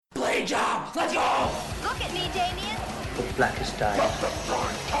Blade job! Let's go! Look at me, Damien. The blackest day.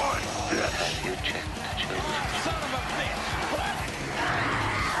 Future children. Son of a bitch!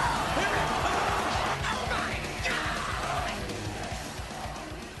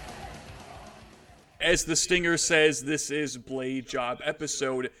 As the Stinger says, this is Blade Job,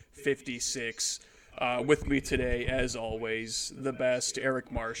 episode 56. With me today, as always, the best,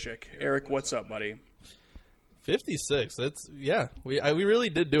 Eric Marshik. Eric, what's up, buddy? 56. That's we really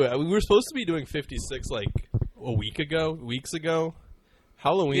did do it. We were supposed to be doing 56 like weeks ago.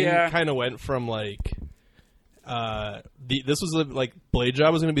 Halloween kind of went from like this was like Blade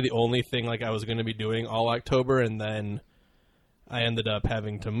Job was going to be the only thing like I was going to be doing all October, and then I ended up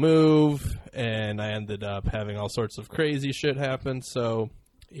having to move, and I ended up having all sorts of crazy shit happen. So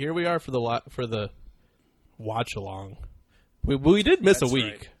here we are for the watch along. We did miss a week.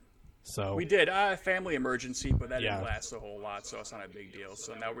 Right. So we did family emergency, but that didn't last a whole lot, so it's not a big deal.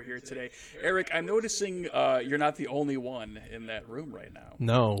 So now we're here today. Eric, I'm noticing you're not the only one in that room right now.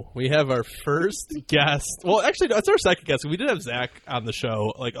 No, we have our first guest. Well, actually, no, it's our second guest. We did have Zach on the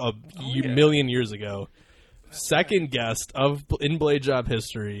show like a million years ago. Second guest in Blade Job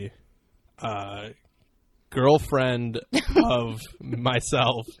history, girlfriend of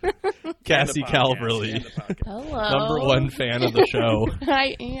myself, Cassie Calverley. Hello. Number one fan of the show.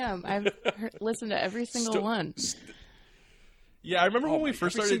 I am. I've listened to every single one. Yeah, I remember when we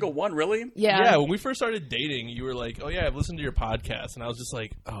first started. Every single one, really? Yeah, when we first started dating, you were like, "Oh yeah, I've listened to your podcast," and I was just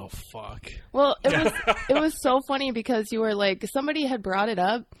like, "Oh fuck." Well, it was so funny because you were like, somebody had brought it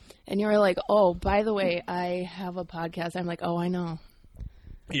up, and you were like, "Oh, by the way, I have a podcast." I'm like, "Oh, I know."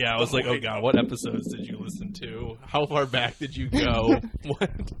 Yeah, I was like, "Oh god, what episodes did you listen to? How far back did you go?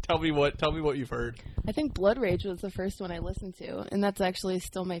 Tell me what you've heard." I think Blood Rage was the first one I listened to, and that's actually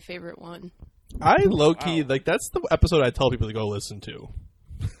still my favorite one. I low-key, like, that's the episode I tell people to go listen to.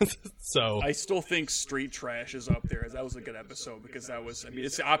 So I still think Street Trash is up there. That was a good episode because that was,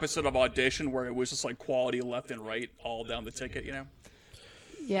 it's the opposite of Audition where it was just like quality left and right all down the ticket, you know?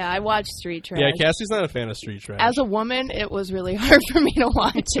 Yeah, I watched Street Trash. Yeah, Cassie's not a fan of Street Trash. As a woman, it was really hard for me to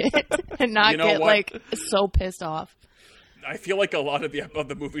watch it and not get, like, so pissed off. I feel like a lot of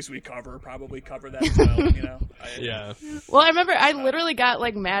the movies we cover probably cover that as well, you know? Yeah. Well, I remember I literally got,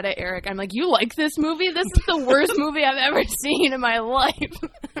 like, mad at Eric. I'm like, you like this movie? This is the worst movie I've ever seen in my life.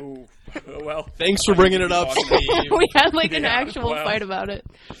 Ooh. Well, thanks for bringing it up, Steve. We had, like, an actual fight about it.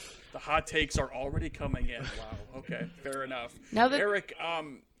 The hot takes are already coming in. Wow. Okay. Fair enough. Now that Eric,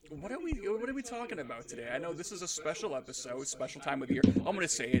 what are we talking about today? I know this is a special episode, special time of the year. I'm going to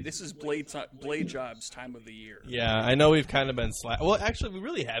say it. This is Blade Job's time of the year. Yeah, I know we've kind of been Well, actually, we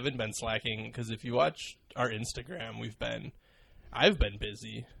really haven't been slacking because if you watch our Instagram, I've been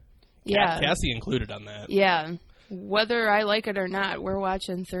busy. Yeah. Cassie included on that. Yeah. Whether I like it or not, we're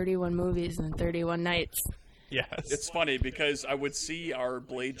watching 31 movies in 31 nights. Yes. It's funny because I would see our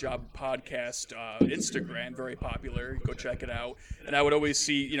Blade Job podcast Instagram, very popular. Go check it out. And I would always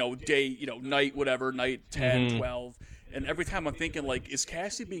see, night 10, 12. And every time I'm thinking, like, is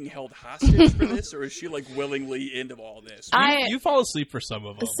Cassie being held hostage for this? Or is she, like, willingly into all this? You fall asleep for some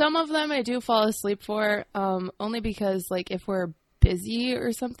of them. Some of them I do fall asleep for, only because, like, if we're busy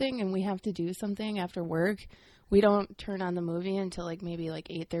or something and we have to do something after work, we don't turn on the movie until like maybe like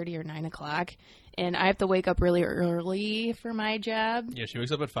 8:30 or 9 o'clock, and I have to wake up really early for my job. Yeah, she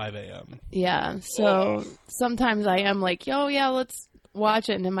wakes up at 5 a.m. Yeah, so sometimes I am like, "Yo, yeah, let's watch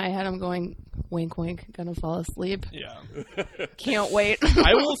it," and in my head I'm going, "Wink, wink, gonna fall asleep." Yeah, can't wait.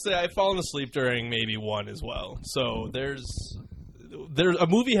 I will say I've fallen asleep during maybe one as well. So there's a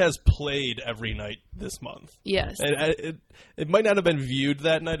movie has played every night this month. Yes. And it might not have been viewed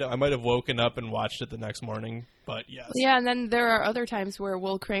that night. I might have woken up and watched it the next morning, but yes. Yeah, and then there are other times where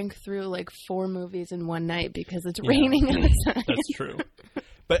we'll crank through like 4 movies in one night because it's raining outside. That's true.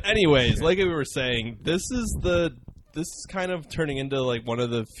 But anyways, like we were saying, this is kind of turning into like one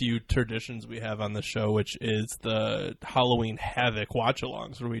of the few traditions we have on the show, which is the Halloween Havoc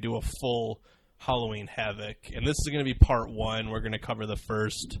watch-alongs, where we do a full Halloween Havoc, and this is going to be part 1. We're going to cover the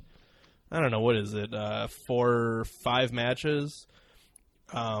first, I don't know, what is it, 4 or 5 matches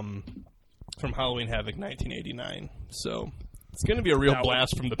from Halloween Havoc 1989. So it's going to be a real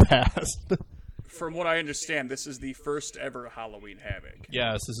blast from the past. From what I understand, this is the first ever Halloween Havoc.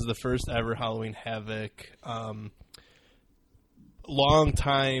 Yes, this is the first ever Halloween Havoc. Long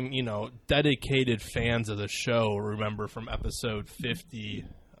time, dedicated fans of the show remember from episode 50,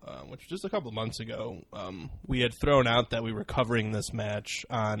 which was just a couple of months ago, we had thrown out that we were covering this match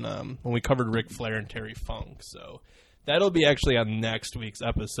on when we covered Ric Flair and Terry Funk. So that'll be actually on next week's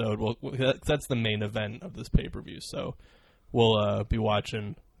episode. That's the main event of this pay-per-view. So we'll be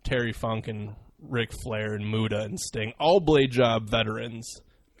watching Terry Funk and Ric Flair and Muta and Sting, all Blade Job veterans,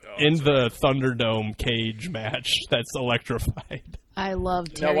 in the Thunderdome cage match that's electrified. I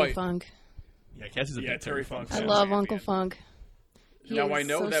love Terry Funk. Yeah, Cassie's a big Terry Funk I fan. love Uncle Funk. Now, I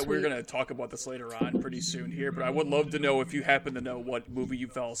know that we're going to talk about this later on pretty soon here, but I would love to know if you happen to know what movie you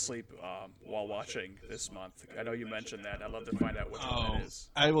fell asleep while watching this month. I know you mentioned that. I'd love to find out which one that is.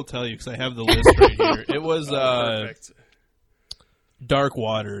 I will tell you because I have the list right here. It was Perfect. Dark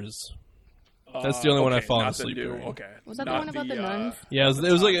Waters. That's the only one I've fallen asleep during. Okay. Was that the one about the nuns? Yeah,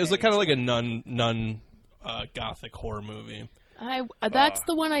 it was kind of like a nun gothic horror movie. That's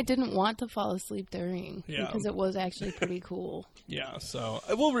the one I didn't want to fall asleep during because it was actually pretty cool. Yeah, so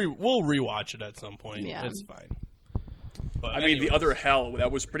we'll rewatch it at some point. Yeah, it's fine. But I mean, the other Hell,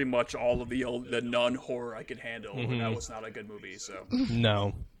 that was pretty much all of the nun horror I could handle, and that was not a good movie. So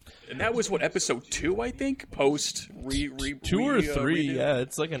no. And that was episode 2, I think, post 2 or 3. Yeah,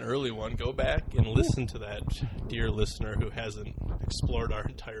 it's like an early one. Go back and listen to that, dear listener who hasn't explored our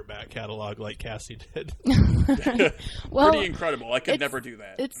entire back catalog like Cassie did. Well, pretty incredible. I could never do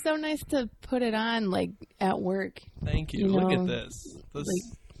that. It's so nice to put it on like at work. Thank you. Look at this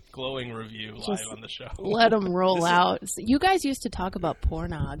glowing review live on the show. Let them roll out. You guys used to talk about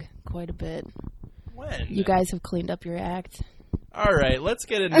pornog quite a bit. When? You guys have cleaned up your act. All right, let's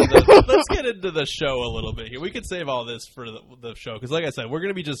get into the show a little bit here. We could save all this for the show because, like I said, we're going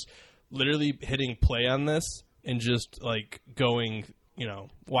to be just literally hitting play on this and just like going,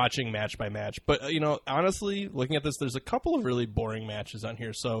 watching match by match. But honestly, looking at this, there's a couple of really boring matches on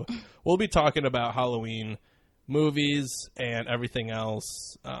here. So we'll be talking about Halloween movies and everything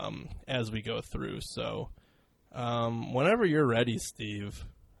else as we go through. So whenever you're ready, Steve.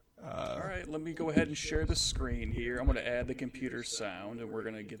 All right, let me go ahead and share the screen here. I'm going to add the computer sound, and we're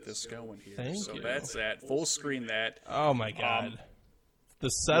going to get this going here. Thank you. That's that. Full screen that. Oh, my God. The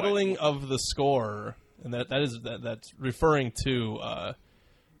settling of the score, and that's referring to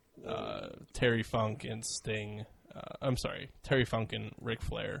Terry Funk and Sting. I'm sorry, Terry Funk and Ric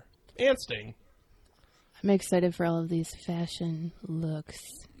Flair. And Sting. I'm excited for all of these fashion looks.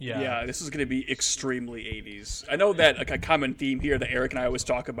 Yeah, this is going to be extremely 80s. I know that a common theme here that Eric and I always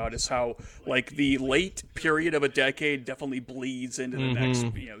talk about is how the late period of a decade definitely bleeds into the next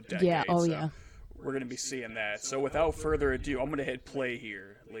decade. Yeah, yeah. We're going to be seeing that. So without further ado, I'm going to hit play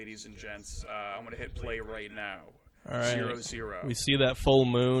here, ladies and gents. I'm going to hit play right now. All right. 0-0. We see that full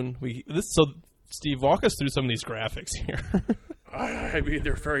moon. So Steve, walk us through some of these graphics here. I mean,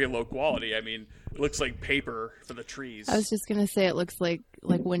 they're very low quality. I mean, it looks like paper for the trees. I was just going to say it looks like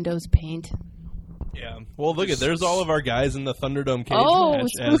Windows Paint. Yeah. Well, look there's all of our guys in the Thunderdome cage match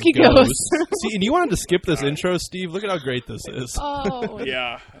spooky as ghosts. See, and you wanted to skip this intro, Steve? Look at how great this is. Oh.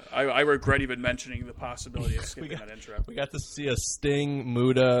 Yeah. I regret even mentioning the possibility of skipping that intro. We got to see a Sting,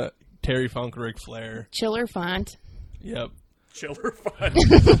 Muta, Terry Funk, Ric Flair. Chiller font. Yep. Chiller fun.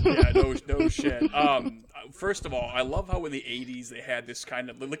 Yeah, no shit. First of all, I love how in the 80s they had this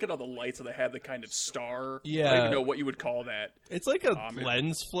kind of, look at all the lights, and they had the kind of star. Yeah. I don't even know what you would call that. It's like a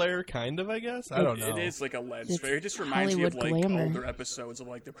lens flare, kind of, I guess. I don't know. It is like a lens flare. It just reminds me of glamour. older episodes of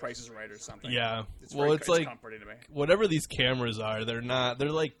The Price is Right or something. Yeah. It's like comforting to me. Whatever these cameras are, they're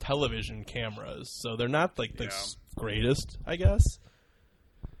like television cameras, so they're not like the greatest, I guess.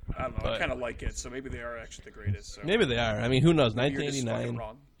 I don't know. I kind of like it, so maybe they are actually the greatest. So. Maybe they are. I mean, who knows? 1989.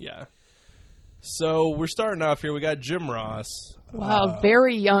 Wrong. Yeah. So we're starting off here. We got Jim Ross. Wow,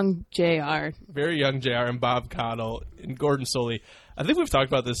 very young JR. Very young JR and Bob Caudle and Gordon Solie. I think we've talked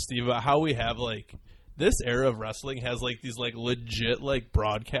about this, Steve, about how we have this era of wrestling has these legit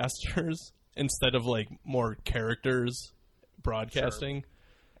broadcasters instead of more characters broadcasting.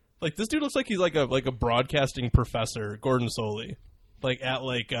 Sure. This dude looks like he's like a broadcasting professor, Gordon Solie. At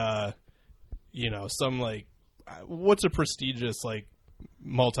some what's a prestigious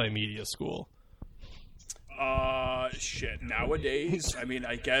multimedia school? Shit. Nowadays, I mean,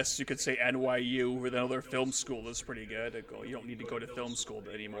 I guess you could say NYU or another film school is pretty good. You don't need to go to film school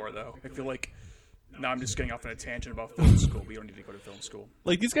anymore, though. I feel like now I'm just getting off on a tangent about film school. We don't need to go to film school.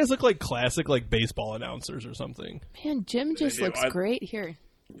 These guys look like classic baseball announcers or something. Man, Jim just looks great here.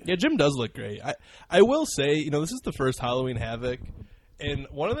 Yeah, Jim does look great. I will say, this is the first Halloween Havoc. And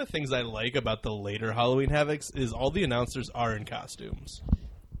one of the things I like about the later Halloween Havocs is all the announcers are in costumes.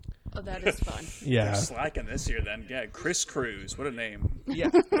 Oh, that is fun. Yeah. They're slacking this year then. Yeah, Chris Cruz. What a name. Yeah.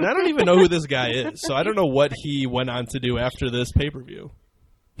 And I don't even know who this guy is, so I don't know what he went on to do after this pay-per-view.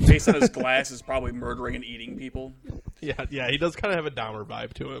 Based on his glasses, probably murdering and eating people. Yeah, he does kind of have a Dahmer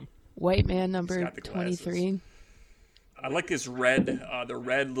vibe to him. White man number 23. I like his the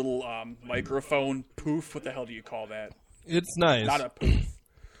red little microphone poof. What the hell do you call that? It's nice. Not a poof.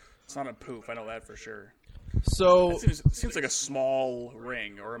 It's not a poof. I know that for sure. So It seems like a small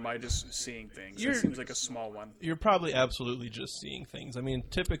ring, or am I just seeing things? It seems like a small one. you're probably absolutely just seeing things. I mean,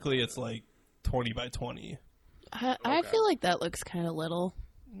 typically it's like 20 by 20. I feel like that looks kind of little.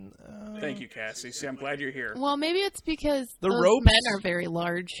 Thank you, Cassie. See, I'm glad you're here. Well, maybe it's because The those ropes- men are very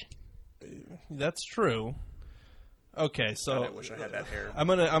large. That's true. Okay, God, so I wish I had that hair. I'm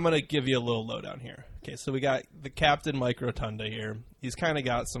gonna give you a little lowdown here. Okay, so we got the Captain Mike Rotunda here. He's kind of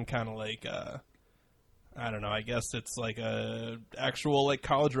got some kind of like I don't know. I guess it's like a actual like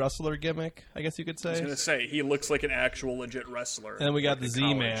college wrestler gimmick. I guess you could I was say. gonna say he looks like an actual legit wrestler. And then we got the like in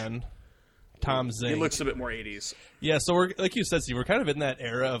college. Z-Man, Tom Zink. He looks a bit more 80s. Yeah, so we're like you said, Steve. We're kind of in that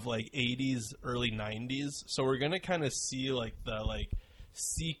era of like 80s, early 90s. So we're gonna kind of see like the like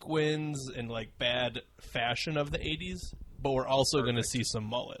sequins and like bad fashion of the 80s, but we're also gonna see some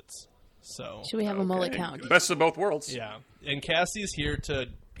mullets. So Should we have a mullet Okay. count? Best of both worlds. yeah, and Cassie's here to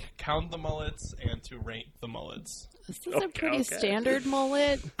count the mullets and to rank the mullets. This is a pretty okay. standard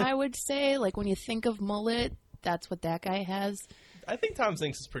mullet, I would say. Like when you think of mullet, that's what that guy has. I think Tom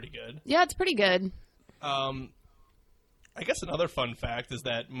Zink's is pretty good. Yeah, it's pretty good. I guess another fun fact is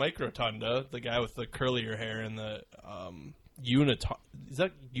that Mike Rotunda, the guy with the curlier hair and the unitard, is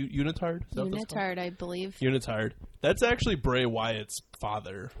that unitard? Is that what that's called? Unitard, I believe. Unitard. That's actually Bray Wyatt's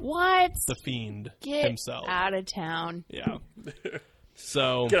father, What? the Fiend Get himself. out of town. Yeah.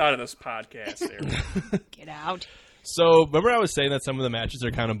 So, Get out of this podcast there. Get out. so remember I was saying that some of the matches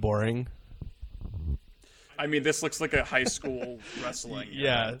are kind of boring. I mean, this looks like a high school wrestling.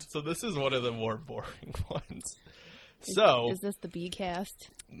 Yeah. event. So this is one of the more boring ones. So Is this the B cast?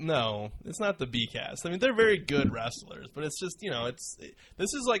 no, it's not the B cast. I mean, they're very good wrestlers, but it's just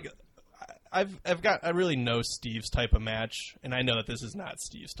this is like I really know Steve's type of match, and I know that this is not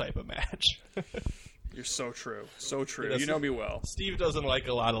Steve's type of match. You're so true. So true. Yes. You know me well. Steve doesn't like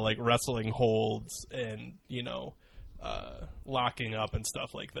a lot of like wrestling holds and locking up and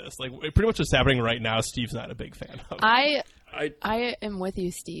stuff like this. Like pretty much what's happening right now, Steve's not a big fan of. I I am with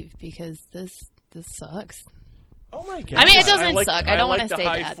you, Steve, because this sucks. Oh my god! I mean, it doesn't I like, suck. I don't like want to the say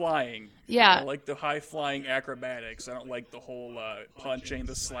high that. flying. Yeah. I like the high flying acrobatics. I don't like the whole punching,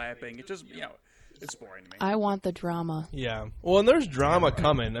 the slapping. It just it's boring to me. I want the drama. Yeah. Well, and there's drama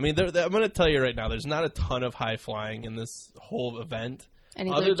coming. I mean, I'm going to tell you right now, there's not a ton of high flying in this whole event,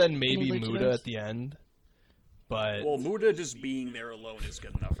 other than maybe any Muda luchadors? at the end. But Well, Muda just being there alone is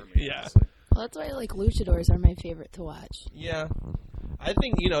good enough for me. yeah, honestly. Well, that's why like luchadors are my favorite to watch. yeah. I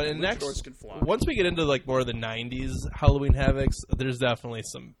think and next Luchadors can fly. once we get into like more of the '90s Halloween Havocs, there's definitely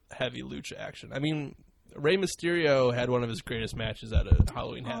some heavy lucha action. I mean, Rey Mysterio had one of his greatest matches at a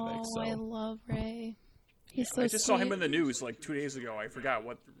Halloween Havoc. Oh, So I love Ray. He's so I just sweet. saw him in the news like 2 days ago. I forgot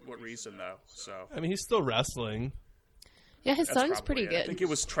what reason though. So I mean, he's still wrestling. Yeah, his that's son's probably pretty it. I good. think it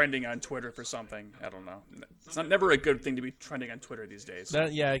was trending on Twitter for something. I don't know. It's never a good thing to be trending on Twitter these days. That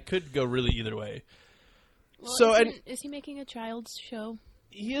it could go really either way. Well, So, and is he making a child's show?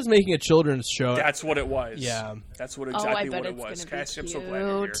 he is making a children's show. That's what it was. Yeah. That's what I exactly bet what it it's was. gonna be Cassie, I'm so glad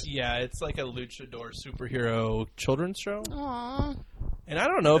you're here. cute. Yeah, it's like a luchador superhero children's show, Aw. and I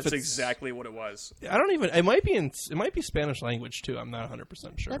don't know if That's it's exactly what it was. I don't even. It might be Spanish language too. I'm not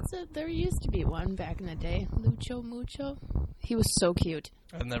 100% sure. There used to be one back in the day. Lucho Mucho. He was so cute.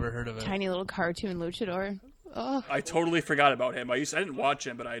 I've never heard of it. Tiny little cartoon luchador. Oh, I totally forgot about him. I didn't watch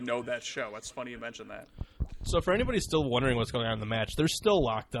him, but I know that show. That's funny you mentioned that. So for anybody still wondering what's going on in the match, they're still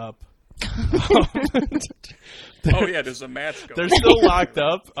locked up. Oh yeah, there's a match going. They're still locked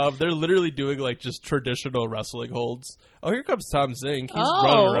up. They're literally doing like just traditional wrestling holds. Oh, here comes Tom Zink. He's Oh.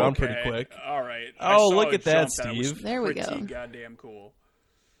 running around Okay, pretty quick. All right. Oh, I saw look a at that, jump was Steve. There we pretty go. Goddamn cool.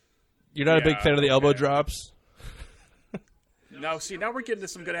 You're not a big Yeah, fan of the elbow okay. drops? Now we're getting to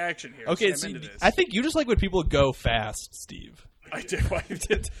some good action here. Okay, See, I'm into this. I think you just like when people go fast, Steve. I do.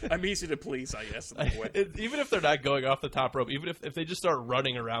 I'm easy to please, I guess. In a way. Even if they're not going off the top rope, even if they just start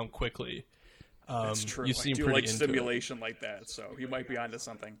running around quickly, That's true. you I seem do pretty like into stimulation like that, so he might be onto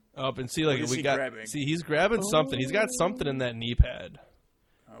something. up and see like What is we he got. grabbing? See, he's grabbing something. He's got something in that knee pad.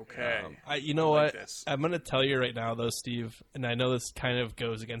 Okay. You know I what? like this. I'm going to tell you right now, though, Steve, and I know this kind of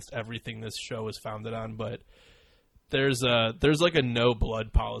goes against everything this show is founded on, but there's like a no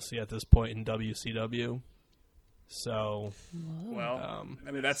blood policy at this point in WCW. So Well,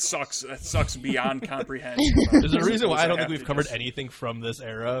 I mean that sucks. That sucks beyond comprehension. there's a reason why I don't think have we've to covered just- anything from this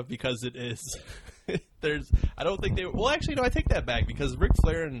era because it is. I don't think they. Well, actually, no, I take that back because Ric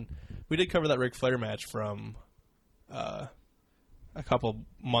Flair and we did cover that Ric Flair match from a couple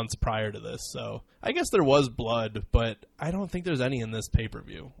months prior to this. So I guess there was blood, but I don't think there's any in this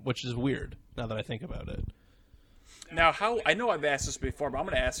pay-per-view, which is weird now that I think about it. Now, I know I've asked this before, but I'm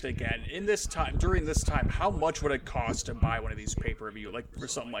going to ask it again. During this time, how much would it cost to buy one of these pay-per-view, like for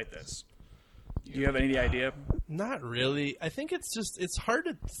something like this? Do you have any idea? Not really. I think it's hard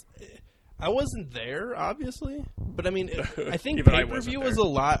to. I wasn't there, obviously, but I mean, I think pay-per-view was a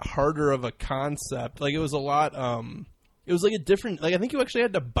lot harder of a concept. Like, it was a lot. It was like a different. Like, I think you actually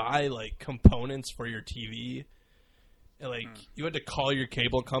had to buy like components for your TV. Like, you had to call your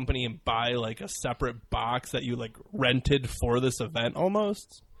cable company and buy, like, a separate box that you, like, rented for this event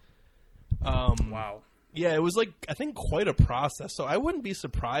almost. Wow. Yeah, it was, like, I think quite a process. So I wouldn't be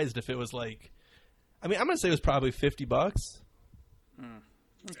surprised if it was, like... I mean, I'm going to say it was probably $50. Okay.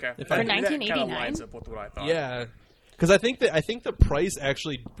 For 1989? That kind of lines up with what I thought. Yeah. Because I think the price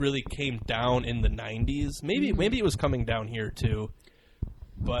actually really came down in the 90s. Maybe it was coming down here, too.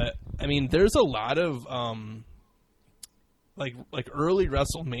 But, I mean, there's a lot of... Like early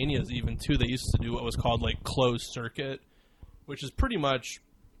WrestleManias even too, they used to do what was called like closed circuit, which is pretty much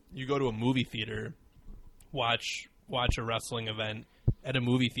you go to a movie theater, watch a wrestling event at a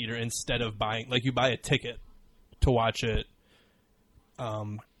movie theater instead of buying, like, you buy a ticket to watch it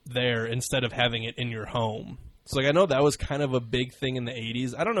there instead of having it in your home. So like I know that was kind of a big thing in the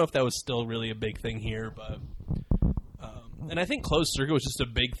 80s. I don't know if that was still really a big thing here, but and I think closed circuit was just a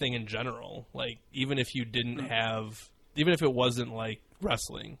big thing in general. Like even if it wasn't like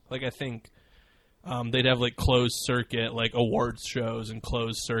wrestling, like I think they'd have like closed circuit like awards shows and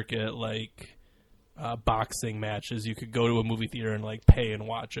closed circuit like boxing matches. You could go to a movie theater and like pay and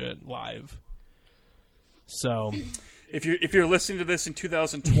watch it live. So if you're listening to this in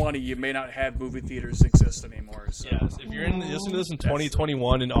 2020, you may not have movie theaters exist anymore. So. Yes, if you're listening to this in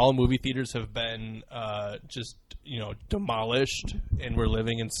 2021 and all movie theaters have been just demolished and we're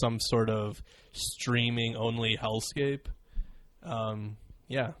living in some sort of streaming only hellscape,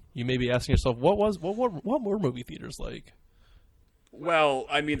 yeah, you may be asking yourself, what were movie theaters like? Well,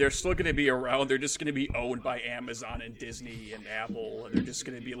 I mean, they're still going to be around. They're just going to be owned by Amazon and Disney and Apple, and they're just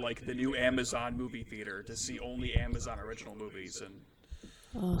going to be like the new Amazon movie theater to see only Amazon original movies.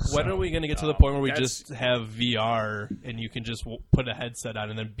 And when are we going to get to the point where we just have VR and you can just put a headset on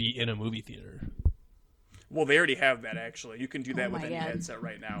and then be in a movie theater? Well, they already have that, actually. You can do that Oh with my any God. headset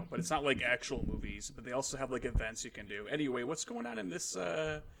right now, but it's not like actual movies. But they also have like events you can do. Anyway, what's going on in this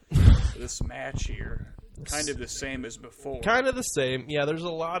this match here? Kind of the same as before. Kind of the same. Yeah, there's a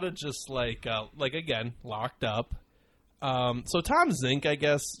lot of just like again, locked up. So Tom Zink, I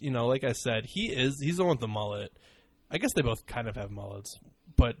guess, like I said, he's the one with the mullet. I guess they both kind of have mullets,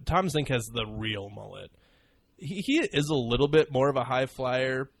 but Tom Zink has the real mullet. He is a little bit more of a high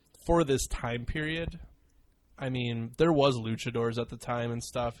flyer for this time period. I mean, there was luchadors at the time and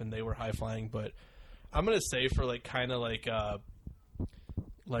stuff, and they were high flying, but I'm gonna say for like kind of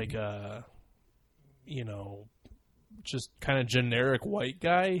just kind of generic white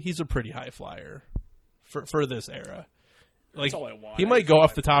guy, he's a pretty high flyer for this era. Like, That's all I want. he might go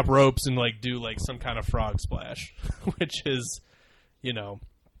off the top ropes and like do like some kind of frog splash, which is,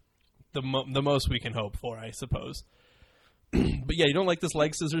 the most we can hope for, I suppose. But yeah, you don't like this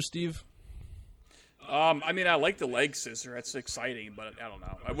leg scissor, Steve? I mean, I like the leg scissor. That's exciting, but I don't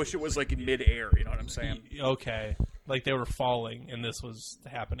know. I wish it was like in midair. You know what I'm saying? Okay, like they were falling and this was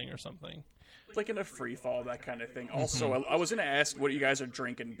happening or something. Like in a free fall, that kind of thing. Also, I was going to ask what you guys are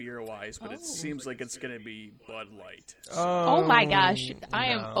drinking beer wise, but it seems like it's going to be Bud Light. Oh my gosh,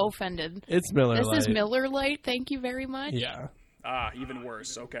 I am offended. It's Miller This Lite. is Miller Lite. Thank you very much. Yeah. Even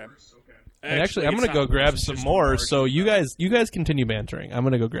worse. Okay. And actually, I'm going to go grab some more. So you guys continue bantering. I'm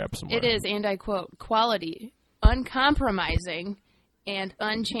going to go grab some more. It is, and I quote, quality, uncompromising, and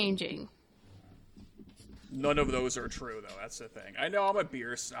unchanging. None of those are true, though. That's the thing. I know I'm a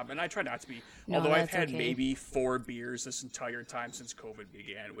beer snob, and I try not to be. No, although I've that's had okay. maybe 4 beers this entire time since COVID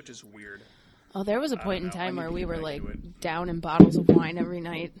began, which is weird. Oh, there was a point in know. I time need where to we get were back like to it. down in bottles of wine every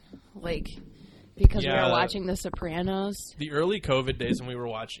night, like because we Yeah. were watching The Sopranos. The early COVID days when we were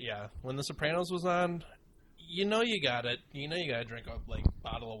watching, when The Sopranos was on, you got it. You got to drink a like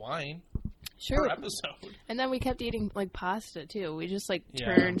bottle of wine Sure. per episode. And then we kept eating like pasta too. We just like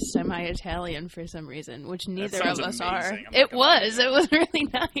Yeah. turned semi-Italian for some reason, which neither of sounds us amazing. are. I'm not It gonna lie. was really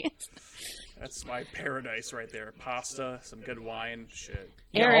nice. That's my paradise right there. Pasta, some good wine, shit.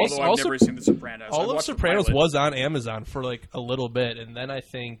 Eric- Although I've Also- never seen The Sopranos. I All of watched the Sopranos pilot. was on Amazon for like a little bit, and then I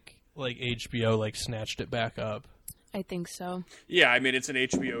think like HBO like snatched it back up. I think so. Yeah, I mean, it's an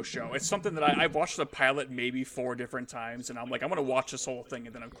HBO show. It's something that I've watched the pilot maybe 4 different times, and I'm like, I'm going to watch this whole thing,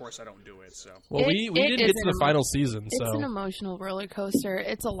 and then, of course, I don't do it, so. Well, we It didn't get is to the an final season, It's an so emotional roller coaster.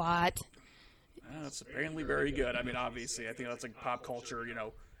 It's a lot. It's apparently very good. I mean, obviously, I think that's like pop culture,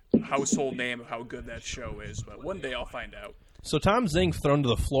 household name of how good that show is, but one day I'll find out. So Tom Zink thrown to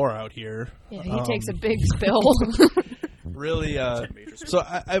the floor out here. Yeah, he takes a big spill. Really, so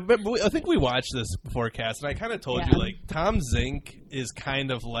I think we watched this before, Cass, and I kind of told Yeah. you, like, Tom Zink is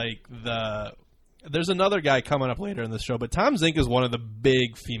kind of like there's another guy coming up later in the show, but Tom Zink is one of the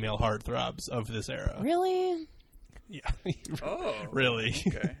big female heartthrobs of this era. Really? Yeah. Oh, Really.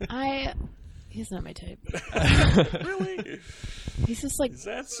 okay. He's not my type. Really? He's just like Is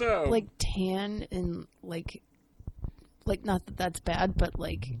that so? like tan and like not that that's bad, but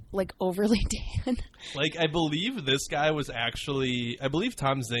like overly tan. Like, I believe this guy was actually, I believe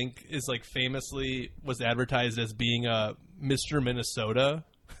Tom Zink is, like, famously was advertised as being a Mr. Minnesota.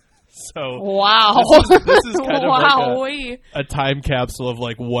 So Wow. this is kind of wow. like a time capsule of,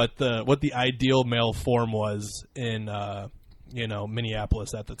 like, what the ideal male form was in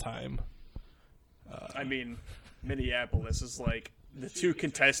Minneapolis at the time. I mean, Minneapolis is like the two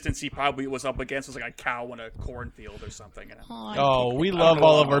contestants he probably was up against was like a cow in a cornfield or something. You know? Oh, we love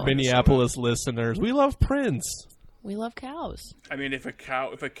all of our Minneapolis listeners. We love Prince. We love cows. I mean, if a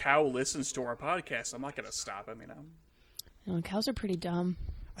cow listens to our podcast, I'm not going to stop him. Cows are pretty dumb.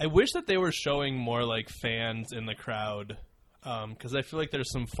 I wish that they were showing more, like, fans in the crowd, because I feel like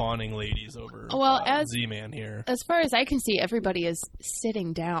there's some fawning ladies over Z-Man here. As far as I can see, everybody is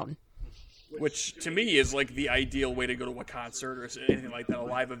sitting down. Which to me is like the ideal way to go to a concert or anything like that. A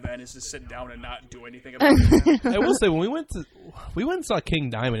live event is to sit down and not do anything about it. I will say, when we went and saw King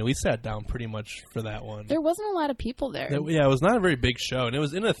Diamond, we sat down pretty much for that one. There wasn't a lot of people there. Yeah, it was not a very big show, and it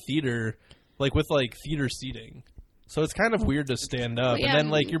was in a theater, like, with, like, theater seating. So it's kind of weird to stand up, Yeah. and then,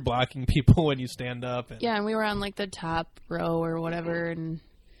 like, you're blocking people when you stand up. And, Yeah, and we were on like the top row or whatever, and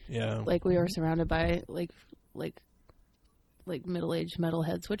yeah. like we were surrounded by like middle-aged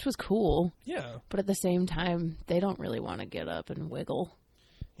metalheads, which was cool. Yeah. But at the same time, they don't really want to get up and wiggle.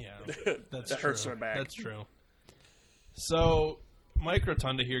 Yeah. That's That true. hurts my back. That's true. So, Mike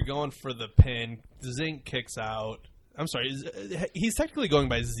Rotunda here going for the pin. Zink kicks out. I'm sorry. He's technically going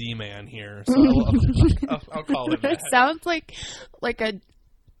by Z-Man here, so I'll call him That that. sounds like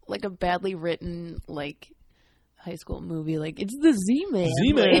a badly written like high school movie. Like, it's the Z-Man.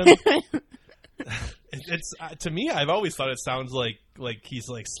 Z-Man. It's to me, I've always thought it sounds like he's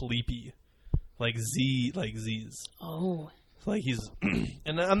like sleepy, like Z's. Oh, Like he's,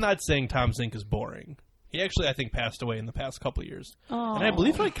 and I'm not saying Tom Zink is boring. He actually, I think, passed away in the past couple of years, and I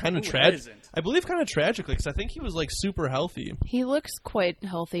believe like kind of tragic. I believe kind of tragically because I think he was like super healthy. he looks quite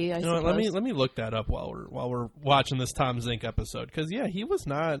healthy. I You know suppose. what, let me look that up while we're watching this Tom Zink episode because yeah, he was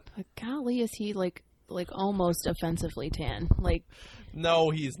not. But golly, is he like almost offensively tan? Like, No,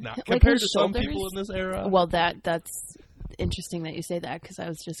 he's not. Like Compared his to some shoulders? people in this era. well, that's interesting that you say that because I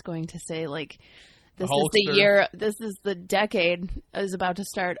was just going to say like this is the Hulkster. year, this is the decade is about to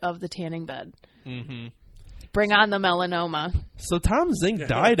start of the tanning bed. Mm-hmm. Bring on the melanoma. So Tom Zink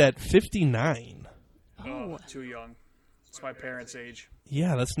died at 59. Oh, too young. It's my parents' age.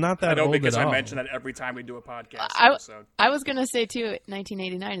 Yeah, that's not that I know old because at I all. mention that every time we do a podcast I episode. was going to say too,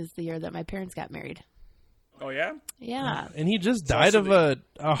 1989 is the year that my parents got married. Oh yeah? Yeah. And he just died also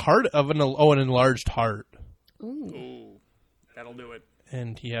of an enlarged heart, Ooh. Ooh, that'll do it.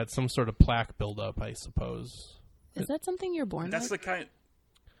 and he had some sort of plaque buildup, I suppose. Is that something you're born That's with?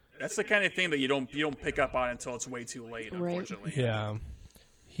 the kind of thing that you don't pick up on until it's way too late. Right. Unfortunately. Yeah,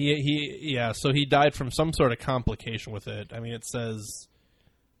 he So he died from some sort of complication with it. I mean, it says,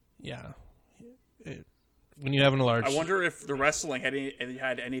 yeah, when you have an enlarged. I wonder if the wrestling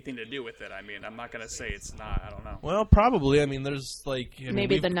had anything to do with it. I mean, I'm not gonna say it's not. I don't know. Well, probably. I mean, there's like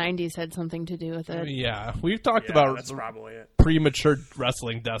Maybe the 90s had something to do with it. Yeah, we've talked Yeah, about that's probably it. premature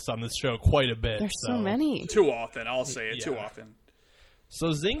wrestling deaths on this show quite a bit. There's so many. Too often, I'll say it. Too Yeah. often.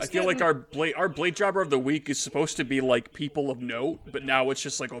 So Zink's I feel like our blade jobber of the week is supposed to be like people of note, but now it's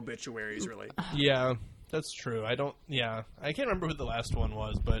just like obituaries, really. Yeah, that's true. I can't remember who the last one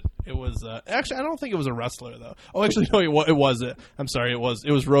was, but it was actually I don't think it was a wrestler though. Oh, actually no, it was. I'm sorry, it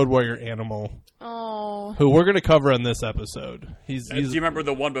was Road Warrior Animal, Oh. who we're going to cover in this episode. Do you remember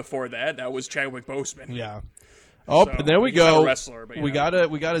the one before that? That was Chadwick Boseman. Yeah. Oh, So, and there we he's not go. a wrestler, but we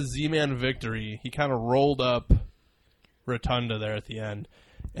yeah. got a Z-Man victory. He kind of rolled up Rotunda there at the end,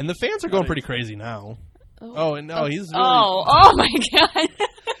 and the fans are going pretty crazy now. Oh, and no, he's really, Oh my god.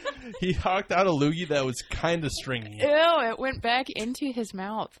 he hawked out a loogie that was kind of stringy. Ew, it went back into his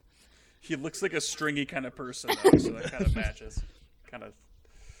mouth. He looks like a stringy kind of person, though, so that kind of matches. Kind of.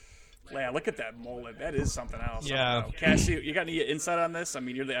 Yeah, look at that mullet. That is something else. Yeah. Cassie, you got any insight on this? I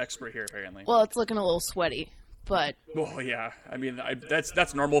mean, you're the expert here, apparently. Well, it's looking a little sweaty, but Well, yeah. I mean,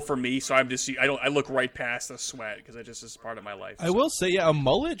 that's normal for me. So I look right past the sweat because it just is part of my life. I will say, yeah, a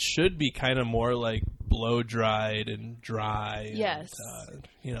mullet should be kind of more like blow dried and dry. Yes. And,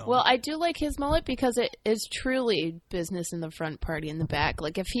 you know. well, I do like his mullet because it is truly business in the front, party in the back.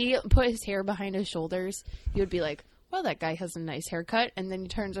 Like if he put his hair behind his shoulders, you would be like, well, that guy has a nice haircut, and then he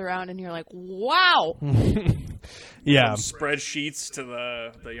turns around and you're like, wow. yeah. Spreadsheets to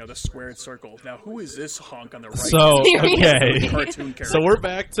the squared circle. Now, who is this hunk on the right? So okay. Cartoon character. So we're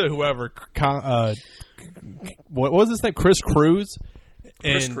back to whoever. What was his name? Chris Cruz,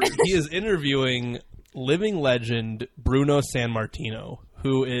 and Cruz. he is interviewing living legend Bruno Sammartino,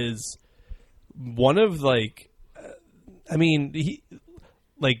 who is one of he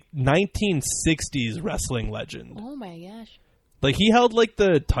 1960s wrestling legend. Oh my gosh. Like he held like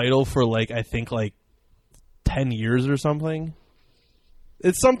the title for I think 10 years or something.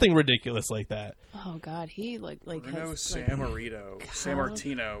 It's something ridiculous like that. Oh god, he like Bruno has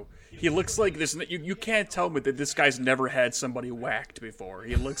Sammartino. He looks like this. You can't tell me that this guy's never had somebody whacked before.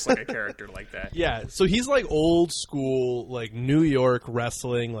 He looks like a character like that. Yeah, so he's like old school, like New York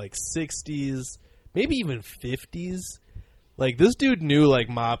wrestling, like 60s, maybe even 50s. Like this dude knew like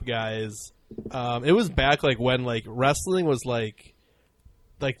mob guys. It was back like when like wrestling was like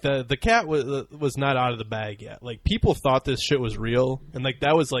the cat was not out of the bag yet. Like people thought this shit was real, and like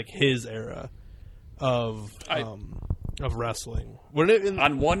that was like his era of wrestling.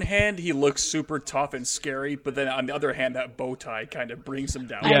 On one hand, he looks super tough and scary, but then on the other hand, that bow tie kind of brings him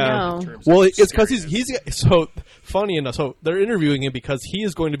down. I know. in terms Well, of it's because scariness. he's so funny enough. So they're interviewing him because he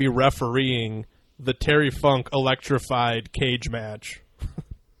is going to be refereeing the Terry Funk electrified cage match.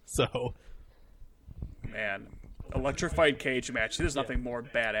 So, Man, electrified cage match. There's nothing more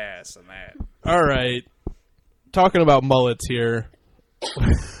badass than that. all right, talking about mullets here.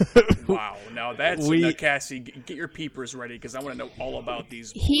 Wow. Now now, Cassie, get your peepers ready because I want to know all about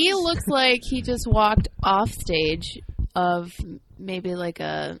these. He looks like he just walked off stage of maybe like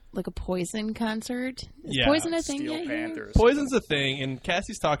a Poison concert. Is Yeah, Poison a thing Steel yet? here? Panthers. Poison's a thing, and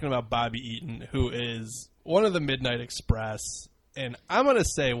Cassie's talking about Bobby Eaton, who is one of the Midnight Express, and I'm gonna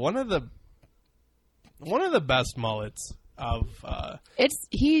say one of the best mullets of.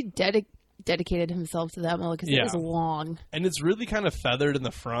 He dedicated himself to that mullet because it was long. And it's really kind of feathered in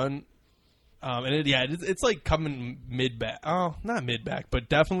the front. And it's like coming mid back. Oh, not mid back, but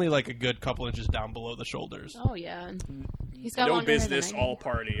definitely like a good couple inches down below the shoulders. Oh yeah, he's got No longer hair than business, I do. all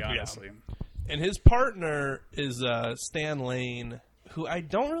party, honestly. And his partner is Stan Lane, who I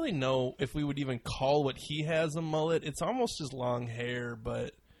don't really know if we would even call what he has a mullet. It's almost just long hair,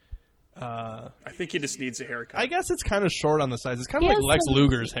 but I think he just needs a haircut. I guess it's kind of short on the sides. It's kind of He like has Lex some-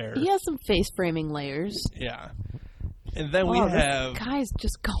 Luger's hair. He has some face framing layers. Yeah. And then we Oh, have this guy's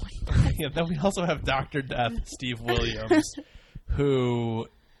just going. yeah, then we also have Dr. Death, Steve Williams, who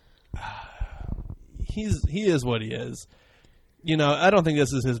he is what he is. You know, I don't think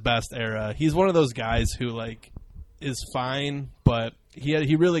this is his best era. He's one of those guys who like is fine, but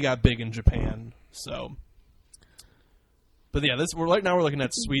he really got big in Japan. So, but yeah, we're looking at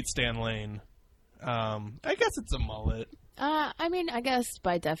Sweet Stan Lane. I guess it's a mullet. I mean, I guess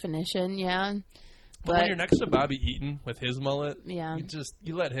by definition, yeah. But when But you're next to Bobby Eaton with his mullet, yeah.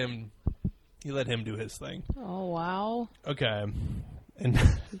 you let him do his thing. Oh wow, Okay. And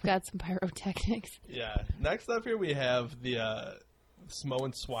we've got some pyrotechnics. yeah, next up here we have the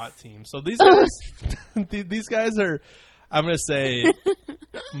Samoan SWAT team. So these guys, these guys are, I'm gonna say,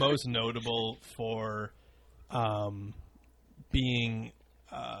 most notable for being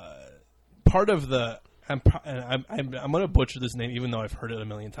part of the. I'm gonna butcher this name, even though I've heard it a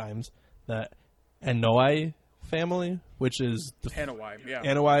million times. The Anoa'i family, which is the Hanawai, yeah.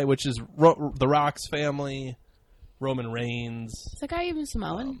 Anoa'i, which is the Rock's family, Roman Reigns. Is that guy even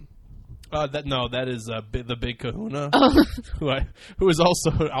Samoan? That is the Big Kahuna, who is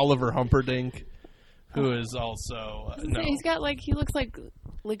also Oliver Humperdinck, who is also no. He's got he looks like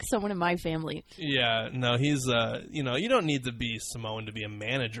someone in my family. Yeah, no, he's you don't need to be Samoan to be a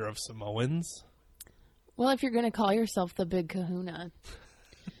manager of Samoans. Well, if you're going to call yourself the Big Kahuna,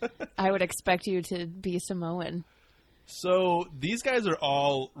 I would expect you to be Samoan. So these guys are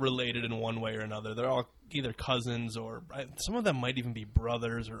all related in one way or another. They're all either cousins or some of them might even be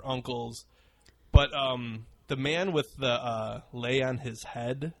brothers or uncles. But the man with the lei on his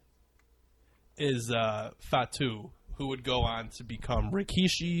head is Fatu, who would go on to become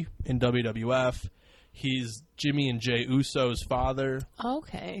Rikishi in WWF. He's Jimmy and Jay Uso's father.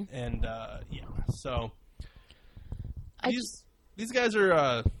 Okay. And so these guys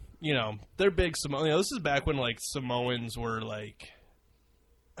are they're big Samoan. This is back when like Samoans were like,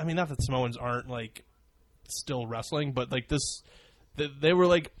 I mean, not that Samoans aren't like still wrestling, but like this, they were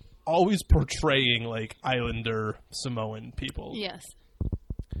like always portraying like Islander Samoan people. Yes.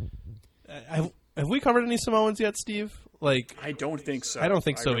 Have we covered any Samoans yet, Steve? Like, I don't think so. I don't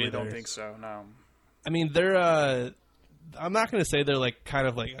think so I really either. don't think so. No. I mean, they're. I'm not going to say they're like kind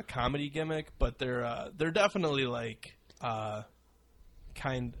of like a comedy gimmick, but they're definitely like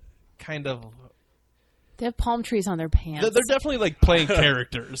kind of. They have palm trees on their pants. They're definitely like playing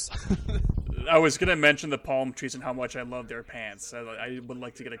characters. I was gonna mention the palm trees and how much I love their pants. I would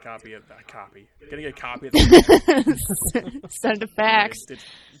like to get a copy of that. Getting a copy of the Send a fax.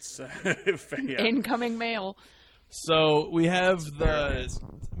 Yeah. Incoming mail. So we have the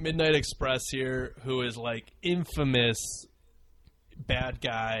Midnight Express here, who is like infamous bad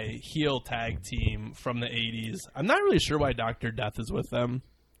guy heel tag team from the 80s. I'm not really sure why Dr. Death is with them,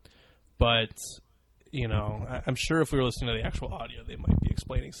 but you know, I'm sure if we were listening to the actual audio, they might be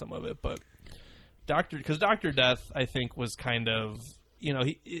explaining some of it. But Dr. Death, I think, was kind of, you know,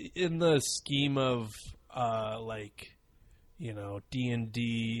 he, in the scheme of like, you know,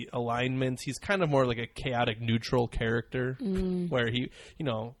 D&D alignments, he's kind of more like a chaotic neutral character where he, you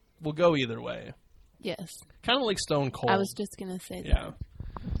know, will go either way. Yes. Kind of like Stone Cold. I was just going to say that. Yeah.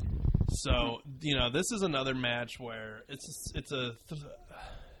 So, you know, this is another match where it's a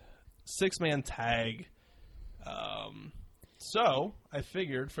 6-man tag. So I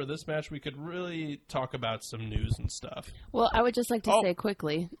figured for this match we could really talk about some news and stuff. Well, I would just like to say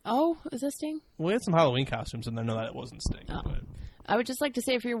quickly. Oh, is this Sting? We had some Halloween costumes, and I know that it wasn't Sting. Oh. But I would just like to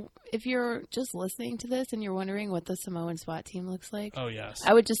say if you're just listening to this and you're wondering what the Samoan SWAT team looks like, oh yes,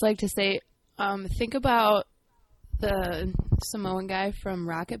 I would just like to say, think about the Samoan guy from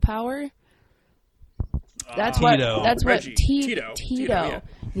Rocket Power. That's Tito. what. That's Reggie. what. Tito. Tito.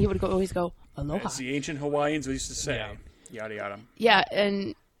 He would always go aloha. As the ancient Hawaiians used to say. Yeah. Yada yada. Yeah,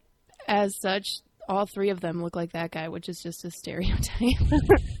 and as such, all three of them look like that guy, which is just a stereotype.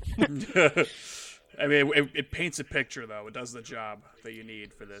 I mean, it paints a picture, though. It does the job that you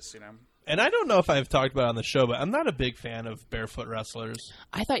need for this, you know? and I don't know if I've talked about it on the show, but I'm not a big fan of barefoot wrestlers.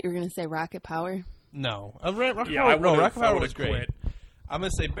 I thought you were going to say Rocket Power. No, Yeah, I Rocket Power would've was great. quit. I'm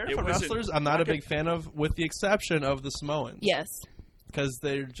gonna say barefoot wasn't- wrestlers. I'm not a Rocket- big fan of, with the exception of the Samoans. Yes. because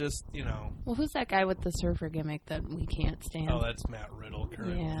they're just, you know. Well, who's that guy with the surfer gimmick that we can't stand? Oh, that's Matt Riddle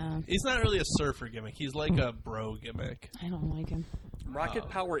currently. Yeah. He's not really a surfer gimmick. He's like a bro gimmick. I don't like him. Rocket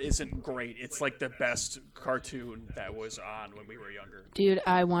Power isn't great. It's like the best cartoon that was on when we were younger. Dude,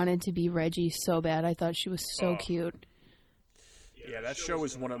 I wanted to be Reggie so bad. I thought she was so cute. Yeah, that show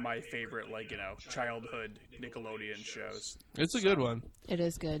is one of my favorite, like, you know, childhood Nickelodeon shows. It's a good one. It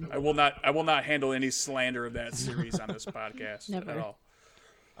is good. I will not handle any slander of that series on this podcast Never. at all.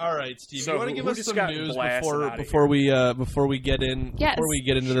 All right, Steve. So you want to who give us just some got news blasted outta before we get in Yes. before we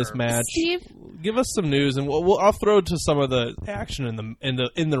get into this Sure. match? Steve, Give us some news, and I'll throw to some of the action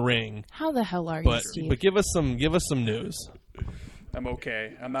in the ring. how the hell are you, But Steve? but give us some news. I'm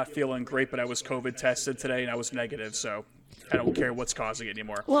okay. I'm not feeling great, but I was COVID tested today and I was negative, so I don't care what's causing it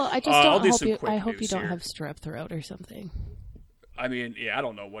anymore. Well, I just I'll don't do hope some you. quick I hope you news don't here. have strep throat or something. I mean, yeah, I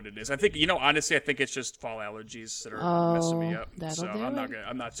don't know what it is. I think, you know, honestly, I think it's just fall allergies that are messing me up. that'll So do it.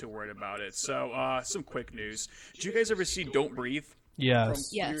 I'm not too worried about it. So, some quick news. Did you guys ever see Don't Breathe from Yes.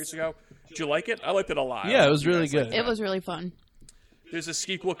 a Yes. few years ago? Did you like it? I liked it a lot. Yeah, it was You really guys liked good. It was really fun. There's a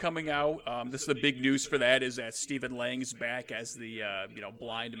sequel coming out. This is the big news for that is that Stephen Lang's back as the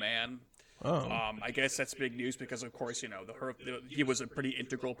blind man. Oh. I guess that's big news because, of course, you know, he was a pretty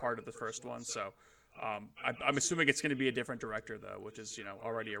integral part of the first one. So I'm assuming it's going to be a different director, though, which is, you know,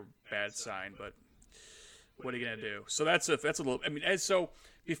 already a bad sign. But what are you going to do? So that's a little. I mean, so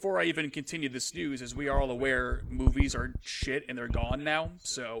before I even continue this news, as we are all aware, movies are shit and they're gone now.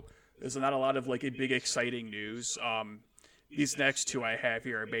 So there's not a lot of like a big exciting news. These next two I have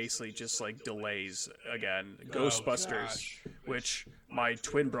here are basically just like delays again. Ghostbusters, which my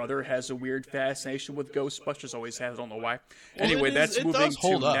twin brother has a weird fascination with Ghostbusters. Always has. I don't know why. Anyway, it that's moving does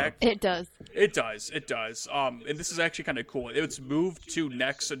hold to up. next. It does. It does. And this is actually kind of cool. It's moved to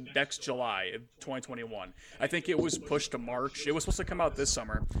next July of 2021. I think it was pushed to March. It was supposed to come out this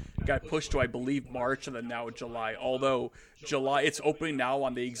summer. It got pushed to, I believe, March and then now July. Although July, it's opening now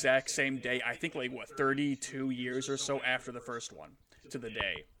on the exact same day. I think 32 years or so after the first one to the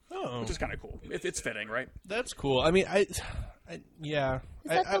day. Oh. Which is kind of cool. It's fitting, right? That's cool. I mean, yeah.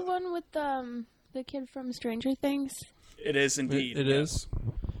 Is that the one with the kid from Stranger Things? It is indeed. It is.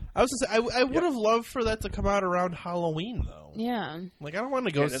 I was gonna say I would have loved for that to come out around Halloween though. Yeah. Like I don't want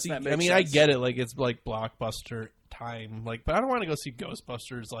to go Yeah, doesn't see. that I make mean, I sense? get it. Like it's like blockbuster time. Like, but I don't want to go see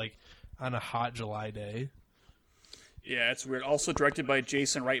Ghostbusters like on a hot July day. Yeah, it's weird. Also directed by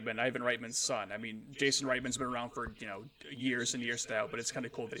Jason Reitman, Ivan Reitman's son. I mean, Jason Reitman's been around for, years and years now, but it's kind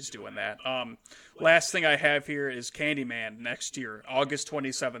of cool that he's doing that. Last thing I have here is Candyman next year, August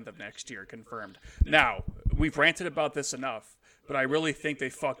 27th of next year, confirmed. Now, we've ranted about this enough, but I really think they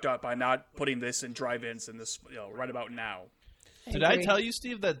fucked up by not putting this in drive-ins in this, right about now. Did I tell you,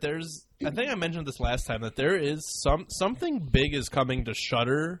 Steve, that I think I mentioned this last time, that there is something big is coming to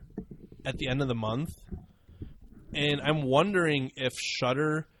Shudder at the end of the month? And I'm wondering if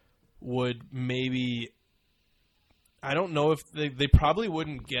Shudder would maybe... I don't know if they probably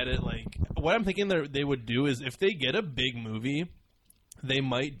wouldn't get it. Like, what I'm thinking they would do is if they get a big movie, they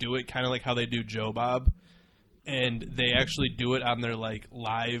might do it kind of like how they do Joe Bob, and they actually do it on their like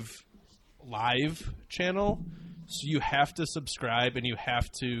live channel. So you have to subscribe and you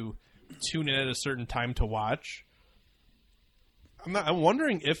have to tune in at a certain time to watch. I'm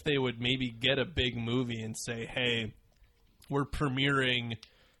wondering if they would maybe get a big movie and say, "Hey, we're premiering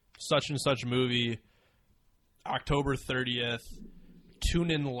such and such movie October 30th.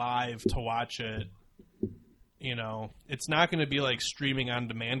 Tune in live to watch it." It's not going to be like streaming on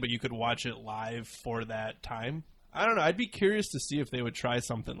demand, but you could watch it live for that time. I don't know. I'd be curious to see if they would try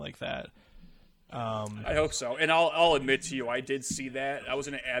something like that. I hope so. And I'll admit to you, I did see that. I was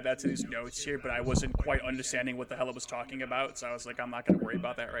going to add that to these notes here, but I wasn't quite understanding what the hell it was talking about. So I was like, I'm not going to worry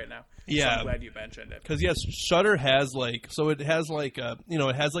about that right now. Yeah. So I'm glad you mentioned it. Because, yes, Shudder has it has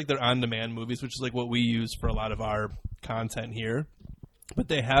their on-demand movies, which is like what we use for a lot of our content here. But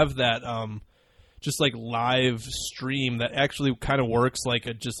they have that just like live stream that actually kind of works like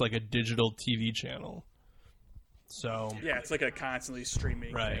a digital TV channel. So yeah, it's like a constantly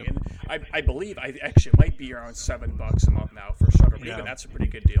streaming right. thing. And I believe it might be around $7 a month now for Shudder. But even that's a pretty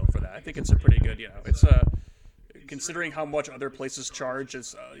good deal for that. I think it's a pretty good, it's considering how much other places charge,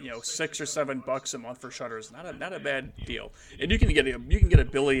 is $6 or $7 a month for Shudder is not a bad deal. And you can get a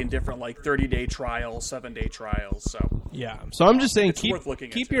billion different like 30-day trials, 7-day trials. So yeah, so I'm just saying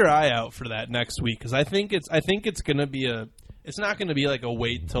keep your eye out for that next week, because I think it's going to be it's not going to be like a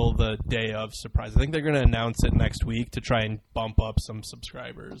wait till the day of surprise. I think they're going to announce it next week to try and bump up some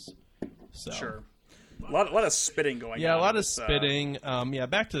subscribers. So. Sure. A lot of spitting going on. Yeah, a lot of spitting.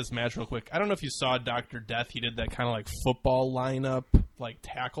 Back to this match real quick. I don't know if you saw Dr. Death. He did that kind of like football lineup, like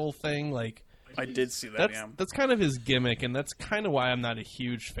tackle thing. Like I did see that, That's kind of his gimmick, and that's kind of why I'm not a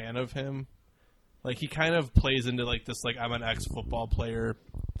huge fan of him. Like, he kind of plays into like this, like, I'm an ex-football player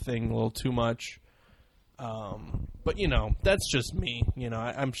thing a little too much. But, that's just me.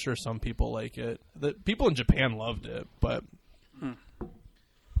 I'm sure some people like it. The people in Japan loved it, but...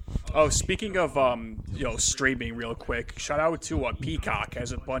 Oh, speaking of, streaming real quick, shout out to Peacock.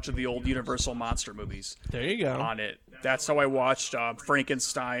 Has a bunch of the old Universal monster movies. There you go. On it. That's how I watched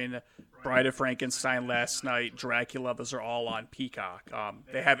Frankenstein, Bride of Frankenstein last night, Dracula. Those are all on Peacock.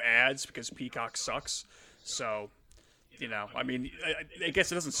 They have ads because Peacock sucks. So, I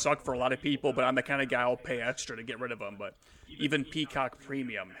guess it doesn't suck for a lot of people, but I'm the kind of guy I'll pay extra to get rid of them. But even Peacock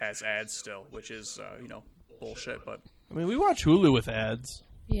Premium has ads still, which is, bullshit. But I mean, we watch Hulu with ads.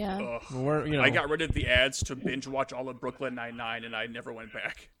 Yeah. I got rid of the ads to binge watch all of Brooklyn Nine-Nine, and I never went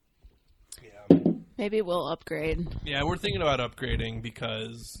back. Yeah. Maybe we'll upgrade. Yeah, we're thinking about upgrading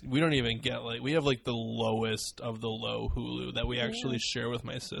because we don't even get we have like the lowest of the low Hulu that we actually share with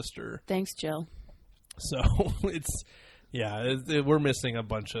my sister. Thanks, Jill. So we're missing a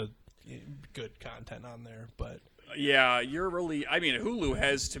bunch of good content on there, but yeah, Hulu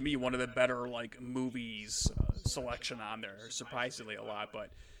has to me one of the better like movies selection on there, surprisingly a lot,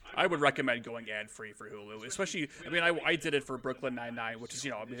 but I would recommend going ad-free for Hulu, especially, I did it for Brooklyn Nine-Nine, which is,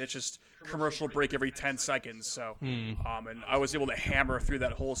 it's just commercial break every 10 seconds, so, and I was able to hammer through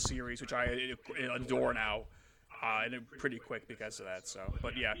that whole series, which I adore now, and pretty quick because of that, so,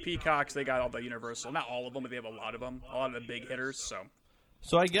 but yeah, Peacocks, they got all the Universal, not all of them, but they have a lot of the big hitters, so.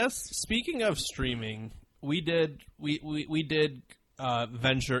 So I guess, speaking of streaming, we did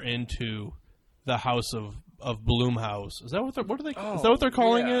venture into the House of Blumhouse. Is that what is that what they're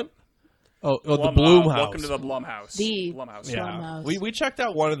calling it? Oh, the Blumhouse. Welcome to the Blumhouse. The Blumhouse. Yeah, Blumhouse. we checked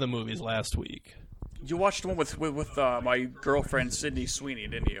out one of the movies last week. You watched one with my girlfriend Sydney Sweeney,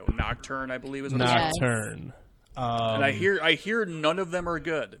 didn't you? Nocturne, I believe is what Nocturne. And I hear none of them are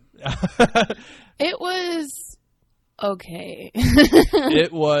good. It was okay.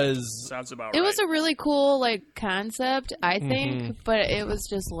 It was. Sounds about right. It was a really cool concept, I think, but it was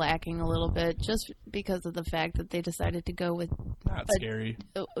just lacking a little bit, just because of the fact that they decided to go with not scary,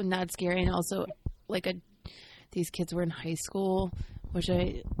 and also these kids were in high school, which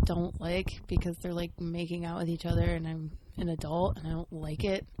I don't like because they're making out with each other, and I'm an adult and I don't like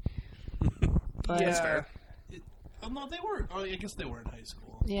it. But yeah. Oh, no, they were. Oh, I guess they were in high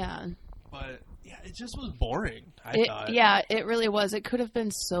school. Yeah. But yeah, it just was boring. I thought. Yeah, it really was. It could have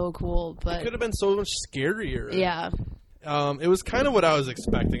been so cool, but It could have been so much scarier. yeah. It was kind of what I was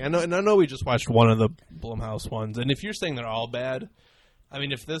expecting. I know we just watched one of the Blumhouse ones, and if you're saying they're all bad, I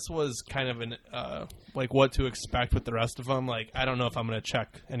mean, if this was kind of an like what to expect with the rest of them, like I don't know if I'm going to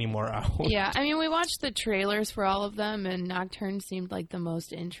check any more out. Yeah, I mean, we watched the trailers for all of them, and Nocturne seemed like the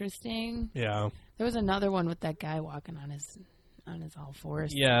most interesting. Yeah. There was another one with that guy walking on his all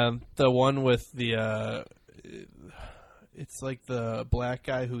fours. Yeah, the one with the it's like the black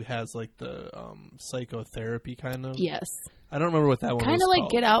guy who has like the psychotherapy kind of. Yes. I don't remember what that one was Kind of like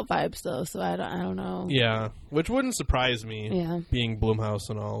called. Get Out vibes, though, so I don't know. Yeah, which wouldn't surprise me. Yeah. Being Blumhouse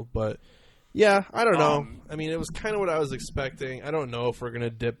and all, but yeah, I don't know. I mean, it was kind of what I was expecting. I don't know if we're gonna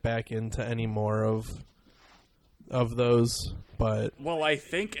dip back into any more of those, but Well, I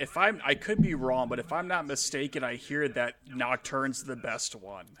think I could be wrong, but if I'm not mistaken, I hear that Nocturne's the best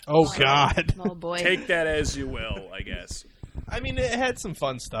one. oh god. Oh, boy. Take that as you will, I guess. I mean, it had some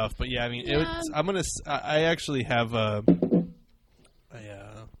fun stuff, but yeah, I mean, Yeah. I actually have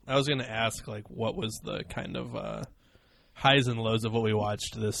I was gonna ask like what was the kind of highs and lows of what we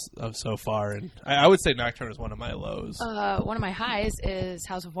watched so far, and I would say Nocturne is one of my lows. One of my highs is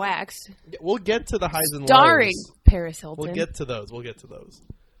House of Wax, We'll get to the highs and starring lows. Paris Hilton. We'll get to those.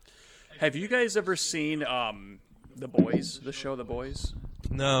 Have you guys ever seen The Boys, the show The Boys?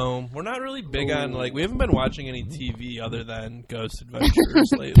 No, we're not really big on like we haven't been watching any TV other than Ghost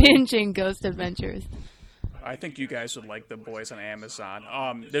Adventures lately. Binging Ghost Adventures. I think you guys would like The Boys on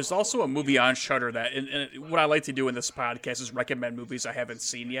Amazon. There's also a movie on Shudder that, and what I like to do in this podcast is recommend movies I haven't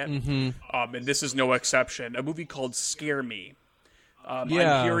seen yet. Mm-hmm. And this is no exception. A movie called Scare Me. I'm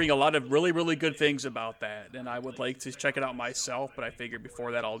hearing a lot of really, really good things about that, and I would like to check it out myself, but I figured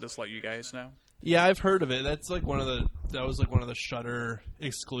before that I'll just let you guys know. Yeah, I've heard of it. That was like one of the Shudder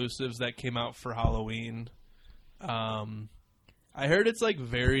exclusives that came out for Halloween. I heard it's like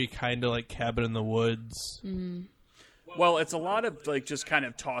very kind of like Cabin in the Woods. Well, it's a lot of like just kind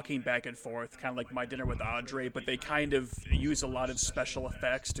of talking back and forth, kind of like My Dinner with Audrey, but they kind of use a lot of special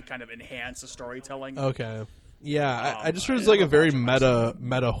effects to kind of enhance the storytelling. Okay. Yeah, I just heard it's like a very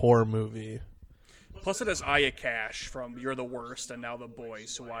meta horror movie. Plus, it has Aya Cash from You're the Worst and Now The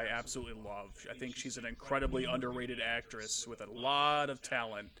Boys, who I absolutely love. I think she's an incredibly underrated actress with a lot of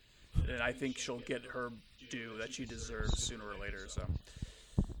talent, and I think she'll get her due that she deserves sooner or later. So,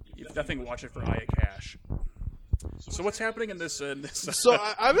 if nothing, watch it for Aya Cash. So, what's happening in this? So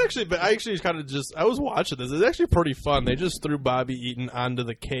I was watching this. It's actually pretty fun. They just threw Bobby Eaton onto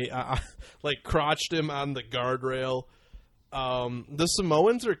the like crotched him on the guardrail. The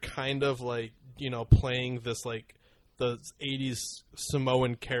Samoans are kind of like, playing this like the 80s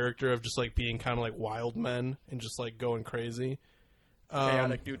Samoan character of just like being kind of like wild men and just like going crazy.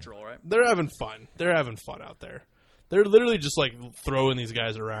 Chaotic neutral, right? They're having fun. They're having fun out there. They're literally just like throwing these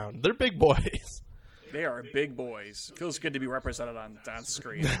guys around. They're big boys. They are big boys. Feels good to be represented on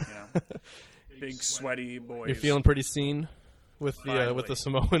screen. Big sweaty boys. You're feeling pretty seen with the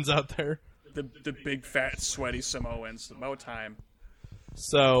Samoans out there. The big fat sweaty Samoans. About time.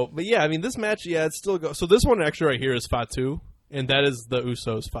 So, but yeah, I mean, this match, it still goes. So this one actually right here is Fatu, and that is the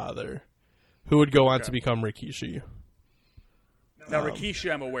Usos' father, who would go on to become Rikishi. Now, Rikishi,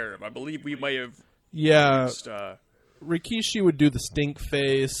 I'm aware of. I believe we may have. Yeah, used, Rikishi would do the stink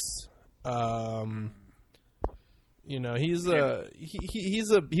face. He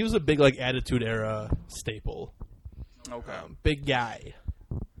was a big like Attitude Era staple. Okay. Big guy.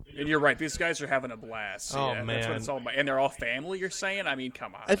 And you're right. These guys are having a blast. Oh, That's man. what it's all about. And they're all family. You're saying? I mean,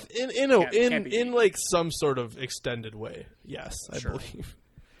 come on. In like some sort of extended way, yes, I believe.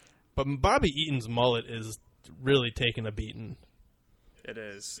 But Bobby Eaton's mullet is really taking a beating. It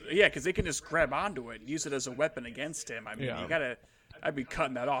is. Yeah, because they can just grab onto it and use it as a weapon against him. I mean, Yeah. you gotta. I'd be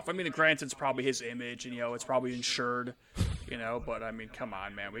cutting that off. I mean, granted, it's probably his image, and it's probably insured, But I mean, come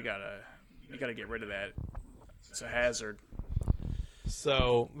on, man. We gotta get rid of that. It's a hazard.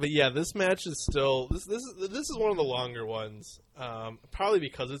 So, but yeah, this match is still this is one of the longer ones. Probably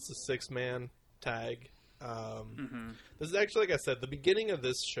because it's a 6-man tag. This is actually, like I said, the beginning of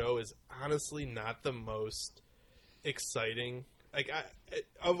this show is honestly not the most exciting. Like,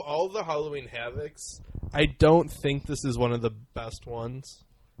 of all the Halloween Havocs, I don't think this is one of the best ones.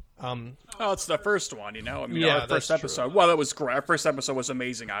 Oh, it's the first one, I mean, Yeah, our first that's episode. true. Well, that was great. Our first episode was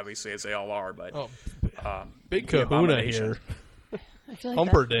amazing, obviously, as they all are. But Big the kahuna Abomination. here. I feel like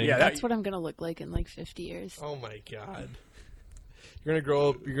Humperdinck. Yeah, that's what I'm gonna look like in like 50 years. Oh my god. You're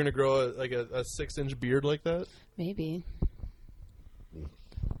gonna grow a 6-inch beard like that? Maybe.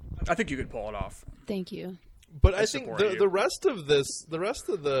 I think you could pull it off. Thank you. But I think support you. the rest of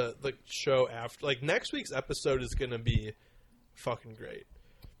the show after, like next week's episode is going to be fucking great.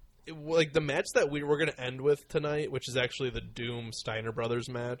 Like the match that we're going to end with tonight, which is actually the Doom Steiner Brothers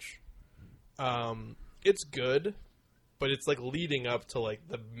match. It's good, but it's like leading up to like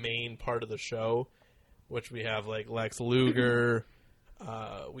the main part of the show, which we have like Lex Luger,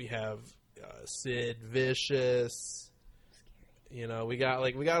 we have Sid Vicious. You know, we got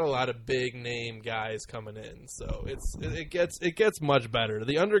a lot of big name guys coming in, so it gets much better.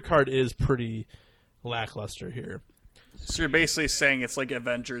 The undercard is pretty lackluster here. So you're basically saying it's like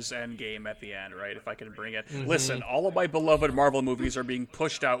Avengers Endgame at the end, right? If I can bring it. Listen, all of my beloved Marvel movies are being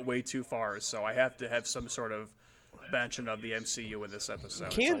pushed out way too far, so I have to have some sort of mention of the MCU in this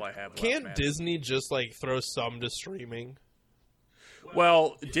episode. That's all I have left, Can't man. Disney just like throw some to streaming?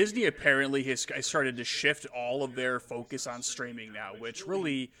 Well, Disney apparently has started to shift all of their focus on streaming now, which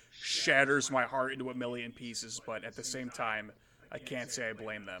really shatters my heart into a million pieces, but at the same time, I can't say I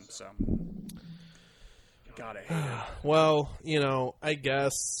blame them, so... God, I hate it. Well, you know, I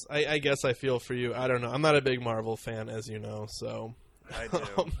guess I feel for you. I don't know. I'm not a big Marvel fan, as you know, so... I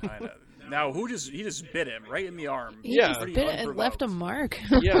do. I know. Now, he just bit him right in the arm. Yeah. Pretty Bit it and unprovoked. left a mark.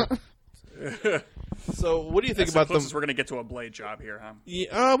 Yeah. So, what do you think That's about the closest we're going to get to a Blade job here, huh?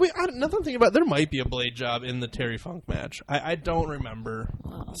 Yeah, nothing thinking about. There might be a blade job in the Terry Funk match. I don't remember,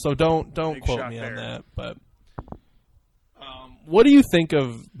 so don't Big quote shot me on there. that. But what do you think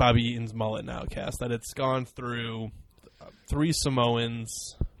of Bobby Eaton's mullet now, Cass? That it's gone through 3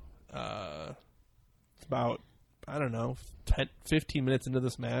 Samoans. It's about 10, 15 minutes into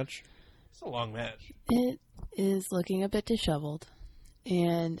this match. It's a long match. It is looking a bit disheveled,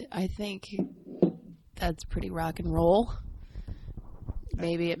 and I think that's pretty rock and roll.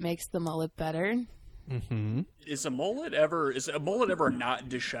 Maybe it makes the mullet better. Mm-hmm. Is a mullet ever not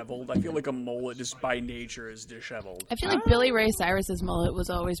disheveled? I feel like a mullet just by nature is disheveled. I feel like Billy Ray Cyrus's mullet was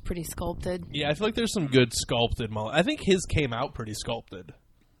always pretty sculpted. Yeah, I feel like there's some good sculpted mullet. I think his came out pretty sculpted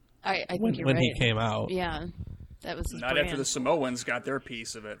I think when you're right. he came out. Yeah, that was his Not brand. after the Samoans got their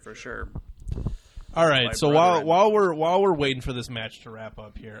piece of it, for sure. All right, My so brethren. while we're waiting for this match to wrap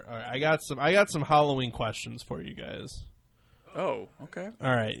up here, all right, I got some Halloween questions for you guys. Oh, okay. All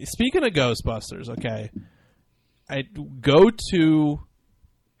right, speaking of Ghostbusters, okay, I go to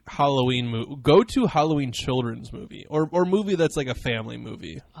Halloween children's movie or movie that's like a family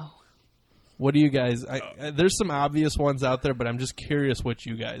movie. Oh. What do you guys? There's some obvious ones out there, but I'm just curious what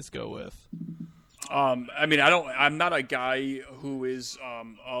you guys go with. I mean, I'm not a guy who is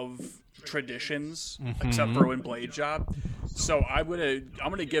of traditions, except for when Blade Job. So I'm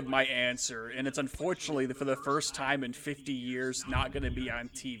gonna give my answer, and it's unfortunately for the first time in 50 years not gonna be on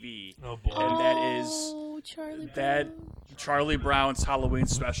TV. Oh boy! And that is Oh, Charlie that Brown. Charlie Brown's Halloween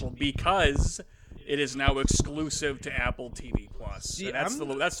special, because it is now exclusive to Apple TV Plus. See, And that's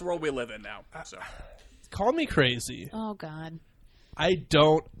the world we live in now. So Call me crazy. Oh God, I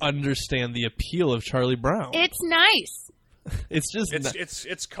don't understand the appeal of Charlie Brown. it's nice. It's just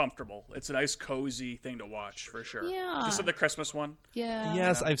it's comfortable. It's a nice cozy thing to watch for sure. Yeah. Just like the Christmas one. Yeah.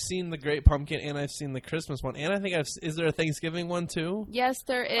 Yes, I've seen the Great Pumpkin and I've seen the Christmas one, and I think is there a Thanksgiving one too? Yes,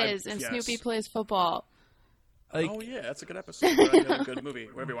 there is, and yes. Snoopy plays football. Like Oh yeah, that's a good episode. A good movie,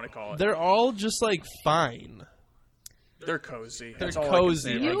 whatever you want to call it. they're all just like fine. They're cozy. They're That's all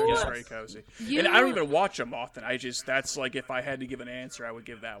cozy, I can say. I They're just guess. very cozy. You- And I don't even watch them often. That's like if I had to give an answer, I would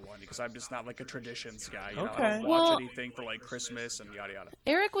give that one because I'm just not like a traditions guy. You know? I Okay. don't watch Well- anything for like Christmas and yada yada.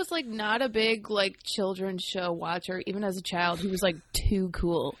 Eric was like not a big like children's show watcher. Even as a child, he was like too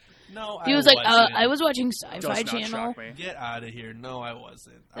cool. No, He was like, I was watching Sci-Fi Does not Channel. shock me. Get out of here! No, I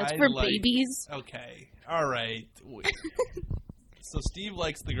wasn't. That's I for like- babies. Okay, all right. So Steve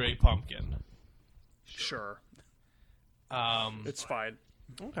likes the Great Pumpkin. Sure, It's it's fine.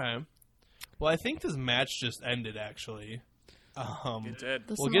 okay. Well, I think this match just ended. Actually, It did.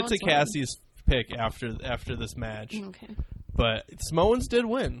 The we'll get to Samoans won. Cassie's pick after this match. Okay. But Samoans did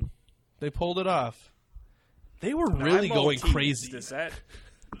win. They pulled it off. They were really I'm going Maltese. crazy. Does that?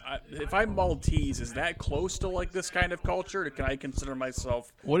 If I'm Maltese, is that close to like this kind of culture? Can I consider myself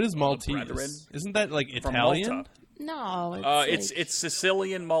What is Maltese? brethren Isn't that like from Italian? Malta? No, It's like-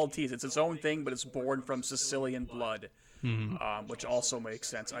 Sicilian Maltese. It's its own thing, but it's born from Sicilian blood, Mm-hmm. which also makes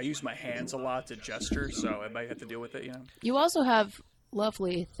sense. I use my hands a lot to gesture, so it might have to do with it. You know, You also have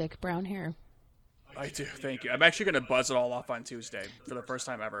lovely thick brown hair. I do. Thank you. I'm actually going to buzz it all off on Tuesday for the first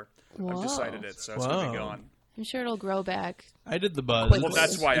time ever. Whoa. I've decided it, so it's going to be Whoa. gone. I'm sure it'll grow back. I did the buzz. Well, Well,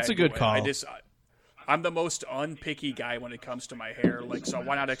 that's why it's I a good do it. call. I'm the most unpicky guy when it comes to my hair. Like, so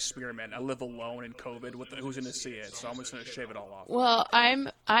why not experiment? I live alone in COVID. Who's going to see it? So I'm just going to shave it all off. Well,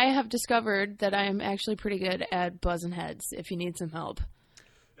 I have discovered that I'm actually pretty good at buzzing heads. If you need some help.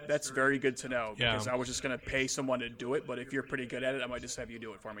 That's very good to know because Yeah. I was just going to pay someone to do it. But if you're pretty good at it, I might just have you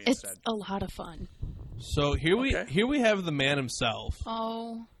do it for me It's instead. a lot of fun. So here we have the man himself,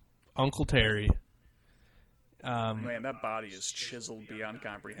 Oh, Uncle Terry. Man, that body is chiseled beyond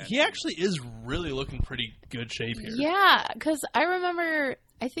comprehension. He actually is really looking pretty good shape here. yeah. Because I remember,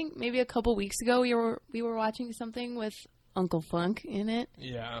 I think maybe a couple weeks ago we were watching something with Uncle Funk in it,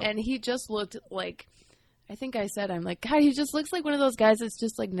 Yeah. and he just looked like. I think I said, I'm like, God, he just looks like one of those guys that's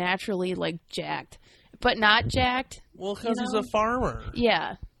just like naturally like jacked, but not jacked. Well, because you he's know? a farmer.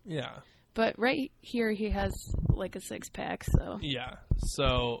 Yeah. Yeah. But right here he has like a 6-pack, so. Yeah.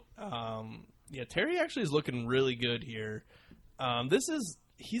 So, Terry actually is looking really good here.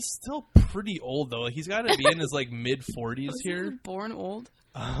 He's still pretty old though. He's got to be in his like mid 40s here. Born old.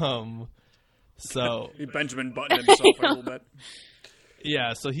 So He Benjamin Buttoned himself a little bit.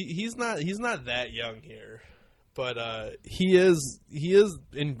 yeah, so he's not that young here, but he is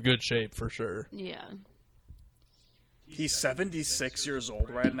in good shape for sure. Yeah. He's 76 years old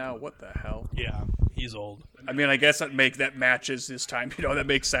right now. What the hell? Yeah, he's old. I mean, I guess that matches his time. You know, that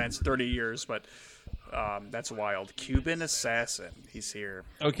makes sense. 30 years, but that's wild. Cuban Assassin. He's here.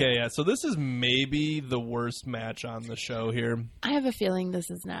 Okay, yeah. So this is maybe the worst match on the show here. I have a feeling this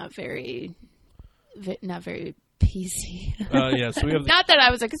is not very PC. Yeah, so we have Not that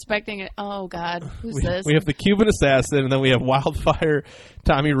I was expecting it. Oh, God. Who's this? we have the Cuban Assassin, and then we have Wildfire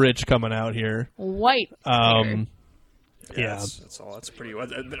Tommy Rich coming out here. White. Yeah. That's all. That's pretty.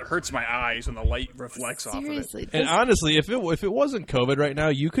 It hurts my eyes when the light reflects off of it. Seriously. And honestly, if it wasn't COVID right now,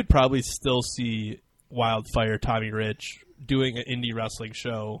 you could probably still see Wildfire Tommy Rich doing an indie wrestling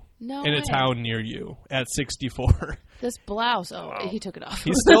show No in a way. town near you at 64. This blouse. Oh, he took it off.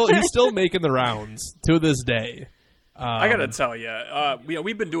 He's still making the rounds to this day. I gotta tell you,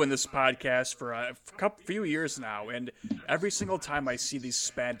 we've been doing this podcast for a few years now, and every single time I see these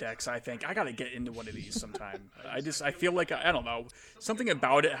spandex, I think I gotta get into one of these sometime. I feel like I don't know, something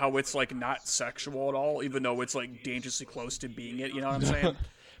about it, how it's like not sexual at all, even though it's like dangerously close to being it. You know what I'm saying?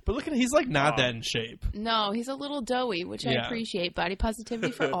 But look at he's like not that in shape. No, he's a little doughy, which I Yeah. appreciate. Body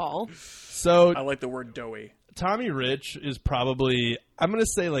positivity for all. So I like the word doughy. Tommy Rich is probably, I'm going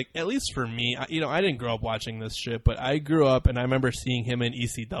to say, like, at least for me, I didn't grow up watching this shit, but I grew up and I remember seeing him in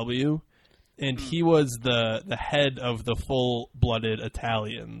ECW, and he was the head of the full-blooded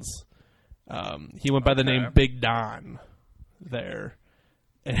Italians. He went by the name Big Don there.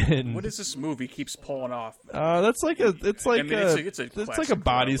 And What is this move he keeps pulling off? it's like a it's a classic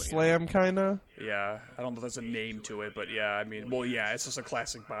body throw, slam kind of. Yeah, I don't know if there's a name to it, but yeah, I mean, well, yeah, it's just a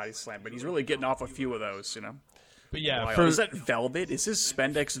classic body slam, but he's really getting off a few of those, you know. But yeah, Wild. Is that velvet? Is this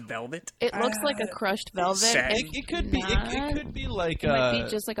spandex velvet? It looks like a crushed velvet. satin. it could be. It could be like It might be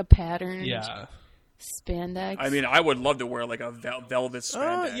just like a pattern. yeah. Spandex. I mean, I would love to wear like a velvet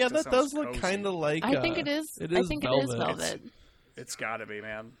spandex. Yeah, that does sounds look cozy. kind of like. I think it is. It I is think velvet. it is velvet. It's gotta be,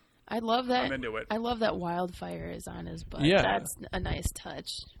 man. I love that. I'm into it. I love that Wildfire is on his butt. Yeah. That's a nice touch.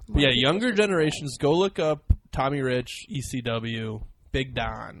 But yeah, More people younger should do that. generations, go look up Tommy Rich, ECW, Big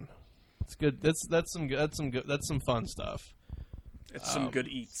Don. It's good. That's some fun stuff. It's some good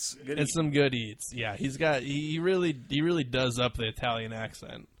eats. Good It's eats. some good eats. Yeah, he really does up the Italian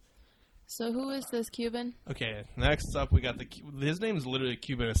accent. So who is this Cuban? Okay. Next up, we got his name is literally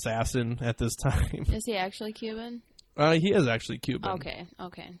Cuban Assassin at this time. Is he actually Cuban? He is actually Cuban. Okay.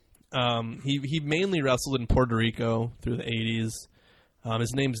 He mainly wrestled in Puerto Rico through the 80s.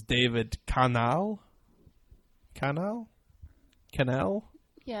 His name's David Canal. Canal?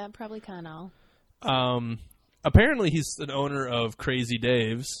 Yeah, probably Canal. Apparently he's an owner of Crazy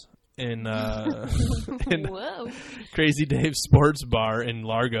Dave's in Whoa. Crazy Dave's Sports Bar in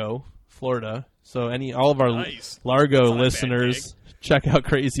Largo, Florida. So all of our Nice. Largo Not a bad listeners, check out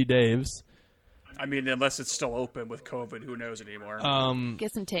Crazy Dave's. I mean, unless it's still open with COVID, who knows anymore?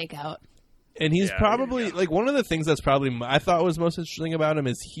 Get some takeout. And he's Yeah, probably there you go. like one of the things that's probably I thought was most interesting about him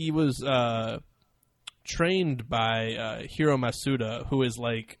is he was trained by Hiro Masuda, who is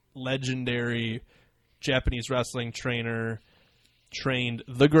like legendary Japanese wrestling trainer. Trained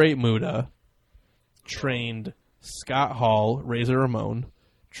the Great Muta, trained Scott Hall, Razor Ramon,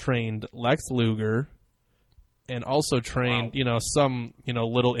 trained Lex Luger, and also trained some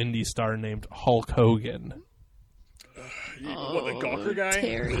little indie star named Hulk Hogan. What, the Gawker guy?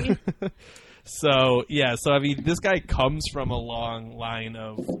 Terry. So I mean, this guy comes from a long line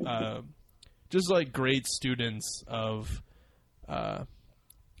of just like great students of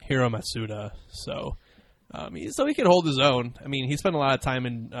Hiro Hiro Masuda. So he can hold his own. I mean, he spent a lot of time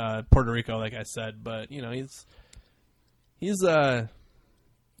in Puerto Rico, like I said, but he's this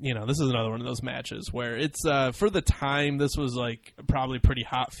is another one of those matches where it's for the time this was like probably a pretty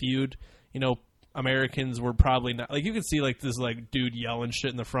hot feud. Americans were probably not like you could see like this like dude yelling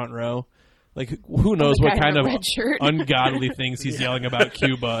shit in the front row. Like who knows what kind of ungodly things he's yelling about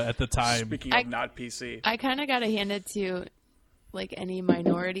Cuba at the time. Speaking of not PC, I kind of got to hand it to like any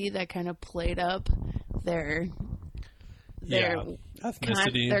minority that kind of played up their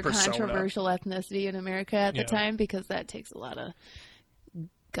ethnicity, their controversial ethnicity in America at the time, because that takes a lot of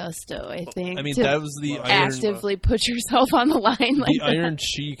gusto, I think. I mean, to that was the actively put yourself on the line. Like the Iron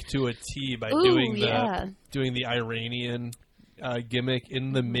Sheik to a T by doing the Iranian gimmick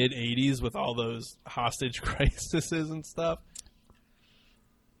in the mid '80s with all those hostage crises and stuff.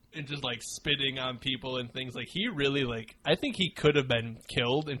 And just like spitting on people and things. Like he really I think he could have been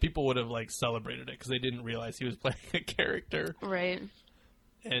killed and people would have like celebrated it because they didn't realize he was playing a character. Right.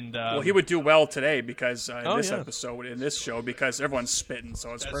 And well, he would do well today because episode in this show because everyone's spitting,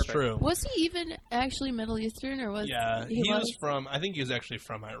 so it's perfect. True. Was he even actually Middle Eastern or was? Yeah, he was from. I think he was actually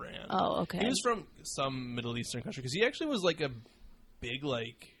from Iran. Oh, okay. He was from some Middle Eastern country because he actually was like a big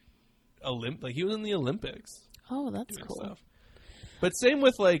he was in the Olympics. Oh, that's cool. Stuff. But same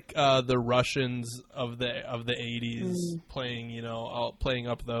with like the Russians of the 80s playing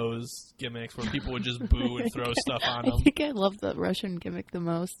up those gimmicks where people would just boo and throw stuff on them. I think I love the Russian gimmick the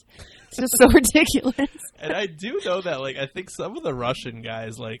most. It's just so ridiculous. And I do know that I think some of the Russian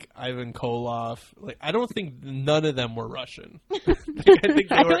guys like Ivan Koloff, I don't think none of them were Russian. I think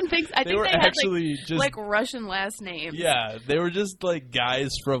they were actually just like Russian last names. Yeah, they were just like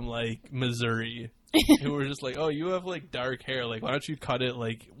guys from like Missouri. Who were just like, oh, you have like dark hair. Like, why don't you cut it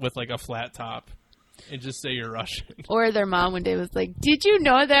like with like a flat top and just say you're Russian? Or their mom one day was like, did you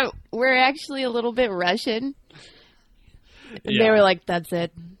know that we're actually a little bit Russian? And they were like, that's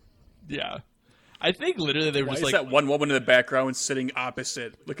it. Yeah. I think literally they were just like... that one woman in the background sitting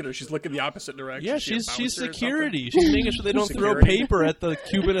opposite? Look at her. She's looking the opposite direction. Yeah, she's security. She's making sure they don't throw paper at the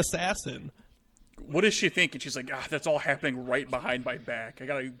Cuban assassin. What is she thinking? She's like, that's all happening right behind my back. I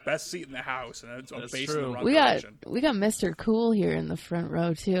got a best seat in the house, and it's based in the wrong direction. We got Mr. Cool here in the front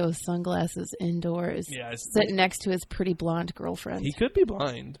row too. Sunglasses indoors. Yeah, sitting next to his pretty blonde girlfriend. He could be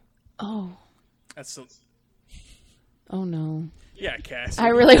blind. Oh. That's so... Oh no. Yeah, Cass. I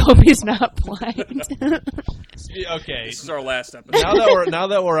really hope he's not blind. Okay, this is our last episode. Now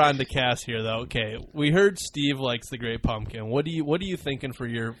that we're on to Cass here, though. Okay, we heard Steve likes The Great Pumpkin. What are you thinking for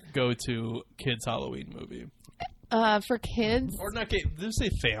your go-to kids Halloween movie? For kids, or not? Just say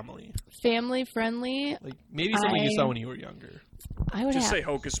family. Family friendly. Like maybe something you saw when you were younger. I would say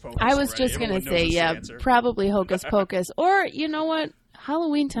Hocus Pocus. I was just gonna say probably Hocus Pocus, or you know what,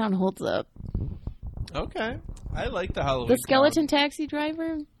 Halloween Town holds up. Okay. I like the Halloween. The skeleton taxi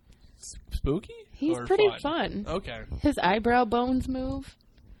driver. Spooky? He's pretty fun. Okay. His eyebrow bones move.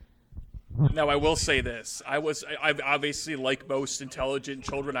 Now, I will say this. I obviously, like most intelligent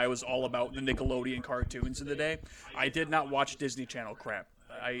children, I was all about the Nickelodeon cartoons of the day. I did not watch Disney Channel crap.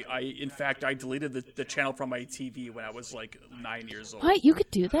 In fact, I deleted the channel from my TV when I was like 9 years old. What? You could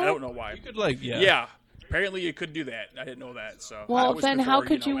do that? I don't know why. You could Yeah. Apparently, you could do that. I didn't know that. So, well, then how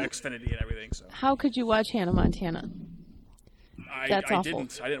could you Xfinity and everything? So, how could you watch Hannah Montana? That's awful.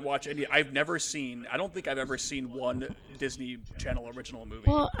 I didn't watch any. I've never seen. I don't think I've ever seen one Disney Channel original movie.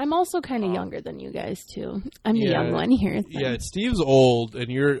 Well, I'm also kind of younger than you guys too. I'm the young one here. So. Yeah, Steve's old, and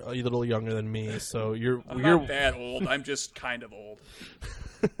you're a little younger than me. So you're not that old. I'm just kind of old.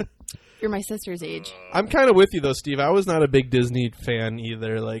 You're my sister's age. I'm kind of with you though, Steve. I was not a big Disney fan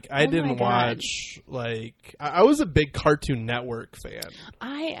either. Like I didn't watch. Like I was a big Cartoon Network fan.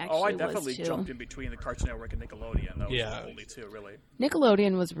 I definitely jumped in between the Cartoon Network and Nickelodeon. That was only two, really.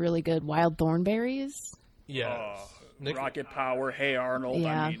 Nickelodeon was really good. Wild Thornberries. Yeah. Rocket Power. Hey Arnold.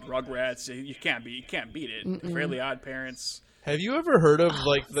 Yeah. I mean Rugrats. You can't beat it. Fairly Odd Parents. Have you ever heard of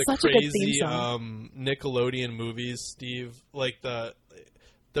like the crazy Nickelodeon movies, Steve? Like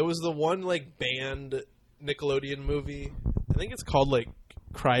there was the one like banned Nickelodeon movie. I think it's called like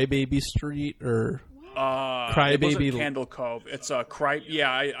Crybaby Street or Crybaby Candle Cove. It's a Cry. Yeah,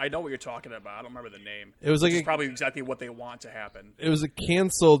 I know what you're talking about. I don't remember the name. It was like probably exactly what they want to happen. It was a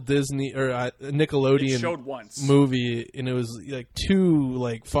canceled Disney or Nickelodeon showed once movie, and it was like too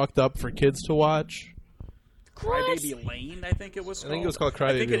like fucked up for kids to watch. Crybaby Lane, I think it was. I think it was called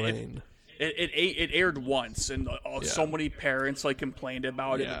Crybaby Lane. It aired once, and so many parents like complained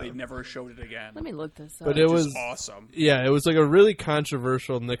about it that they never showed it again. Let me look this up. But it was awesome. Yeah, it was like a really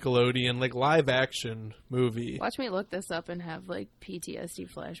controversial Nickelodeon like live action movie. Watch me look this up and have like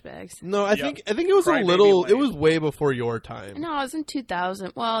PTSD flashbacks. No, I think it was Cry a little. Baby It was way before your time. No, I was in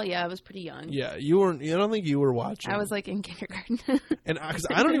 2000. Well, yeah, I was pretty young. Yeah, you weren't. I don't think you were watching. I was like in kindergarten. and because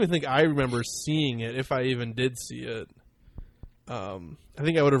I don't even think I remember seeing it, if I even did see it. I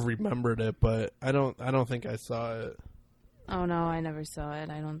think I would have remembered it, but I don't think I saw it. Oh no, I never saw it.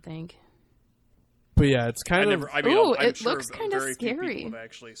 I don't think. But yeah, it's kind of. Ooh, I'm it sure looks kind of very few scary. people have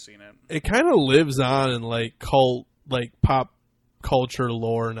actually seen it. It kind of lives on in like cult, like pop culture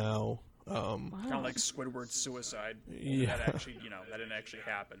lore now. Kind of like Squidward's suicide. Yeah. That actually, that didn't actually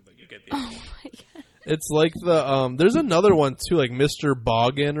happen, but you get the idea. Oh my god. It's like the there's another one too, like Mr.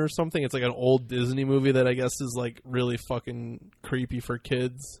 Boggin or something. It's like an old Disney movie that I guess is like really fucking creepy for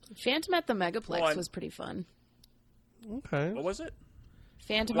kids. Phantom at the Megaplex was pretty fun. Okay. What was it?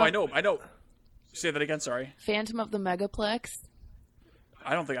 Phantom. I know. Say that again. Sorry. Phantom of the Megaplex.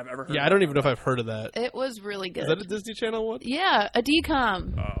 I don't think I've ever heard. Yeah, I don't even know if I've heard of that. It was really good. Is that a Disney Channel one? Yeah, a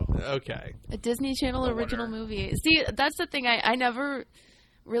DCOM. Oh. Okay. A Disney Channel original movie. See, that's the thing. I never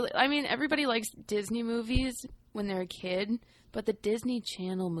really. I mean, everybody likes Disney movies when they're a kid, but the Disney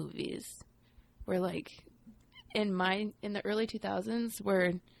Channel movies were like in the early 2000s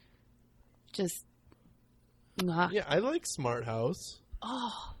were just. Yeah, I like Smart House.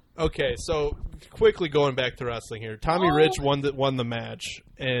 Oh. Okay, so quickly going back to wrestling here. Tommy Rich won the match,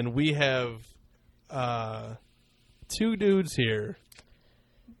 and we have two dudes here.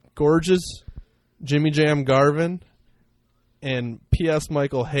 Gorgeous Jimmy Jam Garvin and P.S.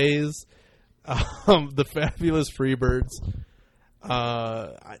 Michael Hayes, the Fabulous Freebirds.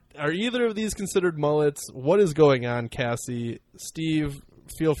 Are either of these considered mullets? What is going on, Cassie? Steve,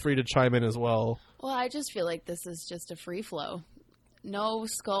 feel free to chime in as well. Well, I just feel like this is just a free flow. No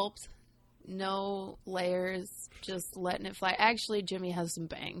sculpt, no layers, just letting it fly. Actually, Jimmy has some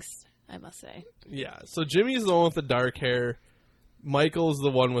bangs, I must say. Yeah, so Jimmy's the one with the dark hair. Michael's the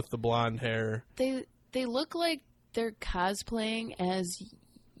one with the blonde hair. They look like they're cosplaying as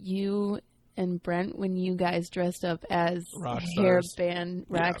you and Brent when you guys dressed up as hair band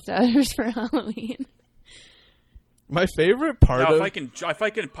rock stars for Halloween. My favorite part now, of if I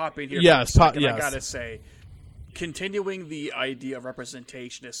can pop in here, yes, I gotta say, continuing the idea of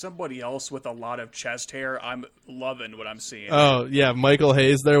representation as somebody else with a lot of chest hair, I'm loving what I'm seeing. Oh yeah, Michael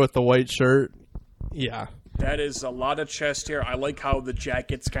Hayes there with the white shirt. Yeah. That is a lot of chest hair. I like how the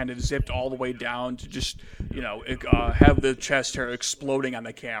jacket's kind of zipped all the way down to just, have the chest hair exploding on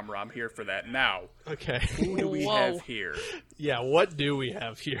the camera. I'm here for that. Now, okay, who do we have here? Yeah, what do we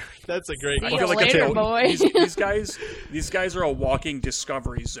have here? That's a great See question. you later, boy. These guys are a walking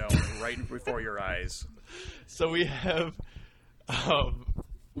discovery zone right before your eyes. So we have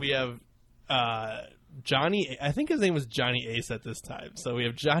Johnny. I think his name was Johnny Ace at this time. So we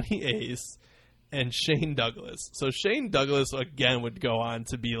have Johnny Ace and Shane Douglas. So Shane Douglas again would go on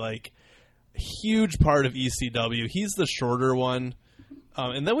to be like a huge part of ECW. He's the shorter one,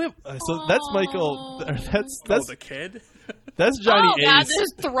 and then we have that's Michael. That's the kid. That's Johnny Ace. God,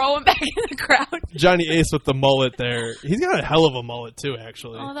 just throw him back in the crowd. Johnny Ace with the mullet there. He's got a hell of a mullet too,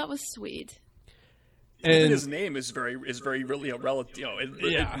 actually. Oh, that was sweet. And his name is very really relative.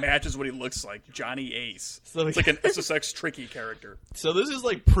 It matches what he looks like. Johnny Ace. So it's like an SSX tricky character. So this is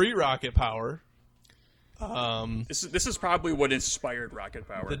like pre-Rocket Power. This is probably what inspired Rocket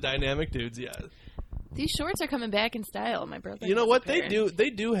Power. The Dynamic Dudes, yeah. These shorts are coming back in style, my brother. You know what they do?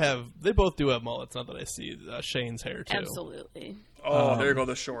 They both do have mullets. Not that I see Shane's hair too. Absolutely. Oh, there go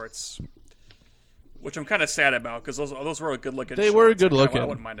the shorts. Which I'm kind of sad about because those were a good looking. They shorts. were good looking. I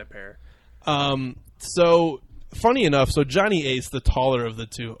wouldn't mind a pair. So funny enough, so Johnny Ace, the taller of the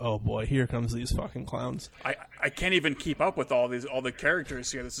two. Oh boy, here comes these fucking clowns. I can't even keep up with all the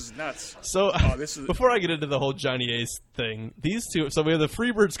characters here. This is nuts. So before I get into the whole Johnny Ace thing, these two. So we have the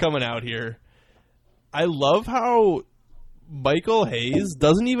Freebirds coming out here. I love how Michael Hayes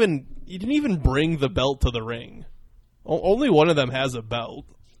didn't even bring the belt to the ring. Only one of them has a belt.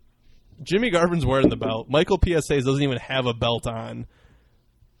 Jimmy Garvin's wearing the belt. Michael P.S. Hayes doesn't even have a belt on.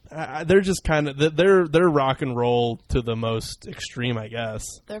 They're just kind of they're rock and roll to the most extreme, I guess.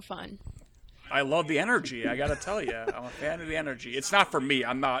 They're fun. I love the energy. I got to tell you, I'm a fan of the energy. It's not for me.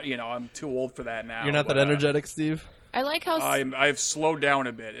 I'm not. I'm too old for that now. You're not that energetic, Steve. I like how I've slowed down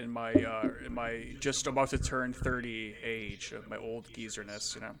a bit in my just about to turn 30 age of my old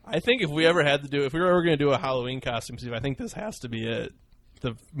geezerness. I think if we were ever going to do a Halloween costume, Steve, I think this has to be it.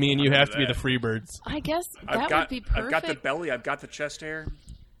 Me and you have to be the Freebirds. I guess that would be perfect. I've got the belly. I've got the chest hair.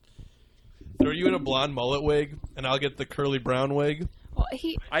 Are you in a blonde mullet wig, and I'll get the curly brown wig? Well,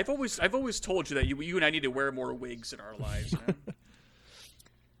 I've always told you that you and I need to wear more wigs in our lives. Man.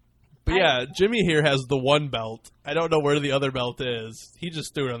 But yeah, Jimmy here has the one belt. I don't know where the other belt is. He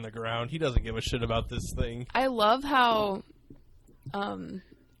just threw it on the ground. He doesn't give a shit about this thing. I love how,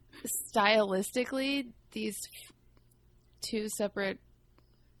 stylistically, these two separate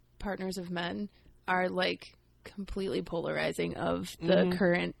partners of men are like completely polarizing of the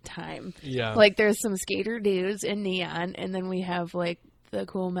current time. Yeah. Like there's some skater dudes in neon, and then we have like the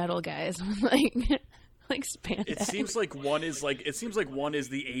cool metal guys with like spandex. It seems like one is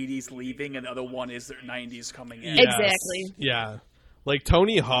the 80s leaving, and the other one is the 90s coming in. Yes. Exactly. Yeah. Like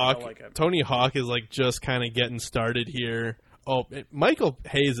Tony Hawk. I like it. Tony Hawk is like just kind of getting started here. Oh, Michael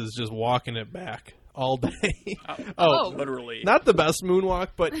Hayes is just walking it back all day. Literally. Not the best moonwalk,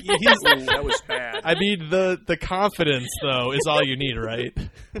 but he's. Ooh, that was bad. I mean, the confidence though is all you need, right?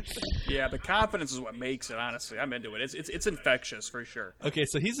 Yeah, the confidence is what makes it. Honestly, I'm into it. It's infectious for sure. Okay,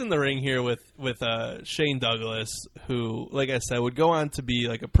 so he's in the ring here with Shane Douglas, who, like I said, would go on to be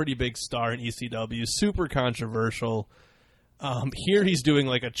like a pretty big star in ECW, super controversial. Here he's doing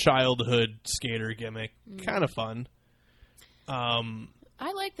like a childhood skater gimmick, kind of fun.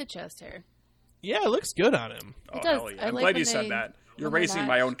 I like the chest hair. Yeah, it looks good on him. Oh, does. hell yeah. I I'm like glad when you said they- that. You're when they're raising not-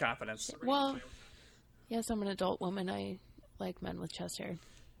 my own confidence. Well, yes, I'm an adult woman. I like men with chest hair.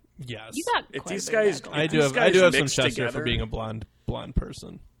 Yes, You got If quite these a bit of guys- that I going do these have guys some mixed chest hair for together- being a blonde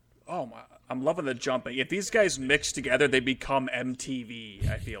person. Oh my! I'm loving the jumping. If these guys mix together, they become MTV.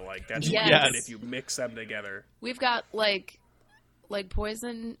 I feel like that's what you Yes. get if you mix them together. We've got like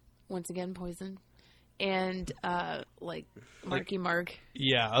Poison, once again Poison, and like Marky Mark.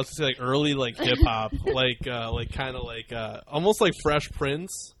 Yeah, I was gonna say like early like hip hop, like kind of like almost like Fresh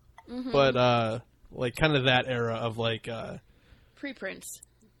Prince, but like kind of that era of like Pre-Prince.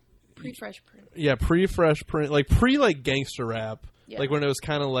 Pre-Fresh Prince. yeah, pre-Fresh Prince, like pre like gangster rap, Yeah. like when it was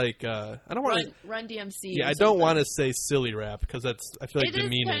kind of like I don't want to. Run DMC. Yeah, or I don't something. want to say silly rap because that's I feel like It is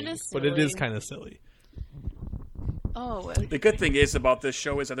demeaning, kinda but it is silly. kind of silly. Oh, The good thing is about this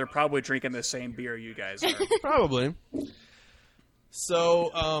show is that they're probably drinking the same beer you guys are. Probably. So,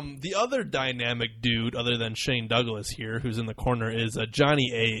 the other dynamic dude, other than Shane Douglas here, who's in the corner, is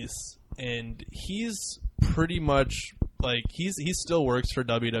Johnny Ace, and he's pretty much like he still works for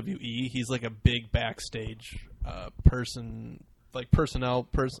WWE. He's like a big backstage personnel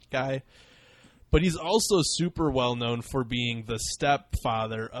guy, but he's also super well known for being the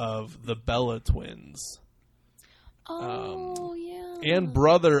stepfather of the Bella Twins. oh yeah. And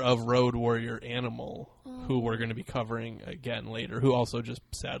brother of Road Warrior Animal, who we're going to be covering again later, who also just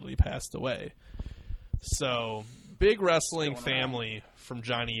sadly passed away. So, big wrestling family from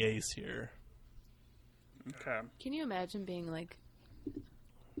Johnny Ace here. Okay. Can you imagine being like,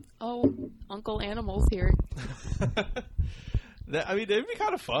 oh, Uncle Animal's here? I mean, it'd be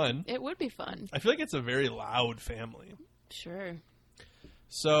kind of fun. It would be fun. I feel like it's a very loud family. Sure.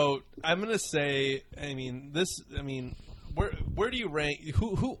 So, I'm going to say, where do you rank?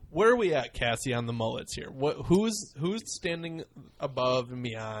 Where are we at, Cassie, on the mullets here? Who's standing above and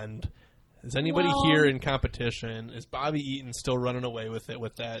beyond? Is anybody Well- here in competition? Is Bobby Eaton still running away with it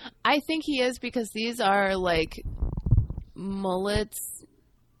with that? I think he is because these are like mullets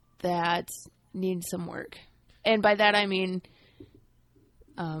that need some work. And by that I mean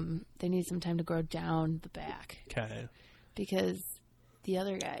they need some time to grow down the back. Okay, Because the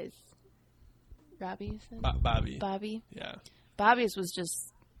other guys, Robbie, you said? Bobby. Yeah, Bobby's was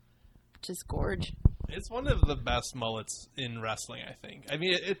just gorge. it's one of the best mullets in wrestling. I think. I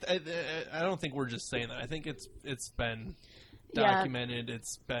mean, I don't think we're just saying that. I think it's been Yeah. documented.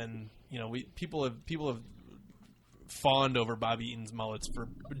 It's been people have fawned over Bobby Eaton's mullets for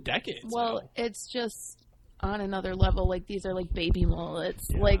decades. Well, now. it's just on another level. Like these are like baby mullets.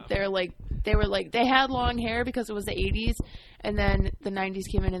 Yeah. Like they had long hair because it was the 80s, and then the 90s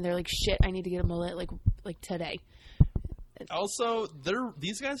came in and they're like, shit, I need to get a mullet like today. Also,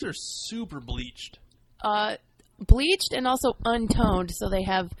 these guys are super bleached. Bleached and also untoned, so they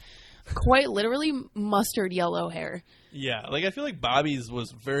have quite literally mustard yellow hair. Yeah, like I feel like Bobby's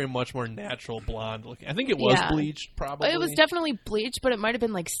was very much more natural blonde looking. I think it was Yeah. bleached, probably. It was definitely bleached, but it might have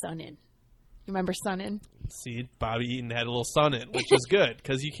been like sun-in. You remember sun-in? See, Bobby Eaton had a little sun in, which is good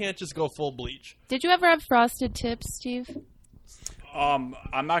because you can't just go full bleach. Did you ever have frosted tips, Steve? I'm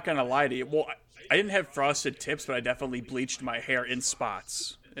not gonna lie to you. Well, I didn't have frosted tips, but I definitely bleached my hair in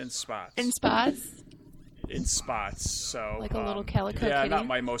spots. In spots? In spots. So Like a little calico Yeah, kitty? not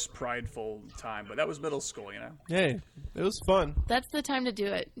my most prideful time, but that was middle school, Hey, it was fun. That's the time to do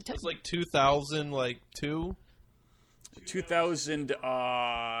it. It was like 2000, like 2. 2000.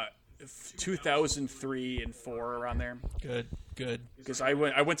 2003 and 4 around there. Good. Because I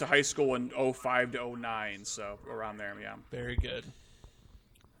went to high school in 05 to 09, so around there, yeah. Very good.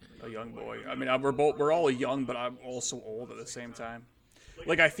 A young boy. I mean, we're all young, but I'm also old at the same time.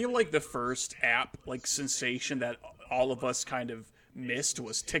 Like, I feel like the first app, like, sensation that all of us kind of missed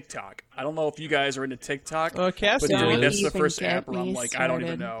was TikTok. I don't know if you guys are into TikTok, Cassie, but to me, Don't that's the even first get app where I'm me like, I don't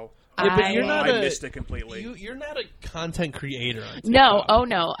even started. know. Yeah, but you're not I missed it completely. You're not a content creator on TikTok. No, oh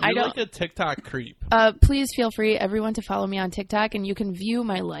no, I You're don't. like a TikTok creep. Please feel free, everyone, to follow me on TikTok, and you can view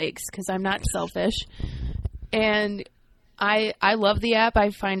my likes because I'm not selfish. And I love the app.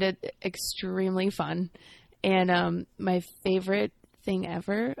 I find it extremely fun. And my favorite thing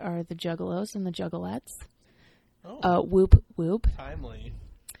ever are the Juggalos and the Juggalettes. Whoop whoop. Timely.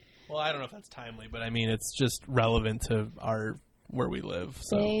 Well, I don't know if that's timely, but I mean it's just relevant to where we live.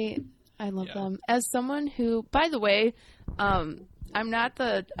 So I love them. As someone who, by the way, I'm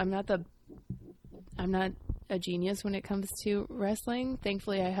not a genius when it comes to wrestling.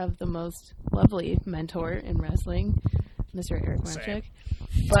 Thankfully, I have the most lovely mentor in wrestling, Mr. Eric Marchik.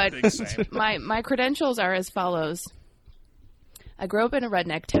 But Big same. my credentials are as follows. I grew up in a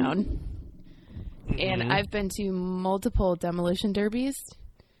redneck town, and I've been to multiple demolition derbies,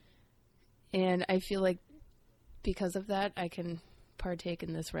 and I feel like because of that, I can partake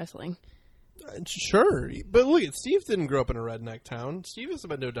in this wrestling. Sure, but look, Steve didn't grow up in a redneck town. Steve has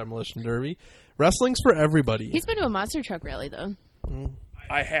been to a demolition derby. Wrestling's for everybody. He's been to a monster truck rally, though.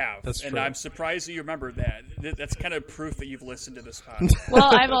 I have, That's and true. I'm surprised that you remember that. That's kind of proof that you've listened to this podcast. Well,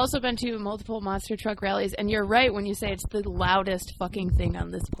 I've also been to multiple monster truck rallies, and you're right when you say it's the loudest fucking thing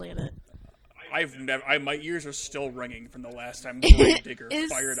on this planet. I've never. My ears are still ringing from the last time Grave Digger It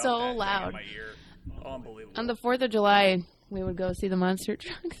is fired so up that thing loud. in my ear. Unbelievable. On the 4th of July, we would go see the monster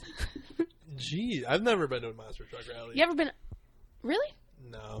trucks. Gee, I've never been to a monster truck rally. You ever been? Really?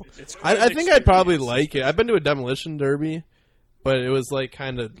 No. It's quite I an think I'd probably experience. like it. I've been to a demolition derby, but it was like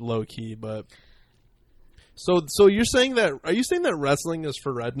kind of low key. But so you're saying that? Are you saying that wrestling is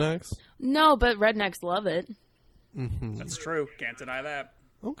for rednecks? No, but rednecks love it. That's true. Can't deny that.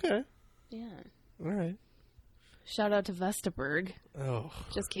 Okay, Yeah. all right. Shout out to Vestaberg. Oh,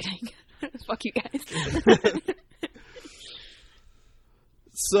 Just kidding. Fuck you guys.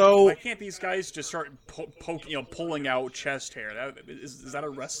 so Why can't these guys just start pulling out chest hair? Is that a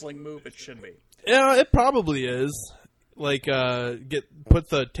wrestling move? It should be. yeah, it probably is. Like, put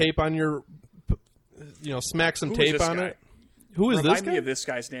the tape on your, smack some Who is tape this on guy? it. Who is Remind this guy? me of this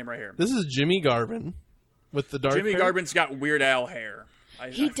guy's name right here. This is Jimmy Garvin with the dark Jimmy hair. Garvin's got Weird Al hair.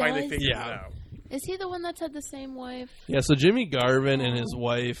 I finally does? figured Yeah. it out. Is he the one that's had the same wife? Yeah, so Jimmy Garvin and his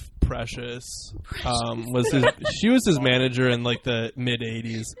wife Precious she was his manager in like the mid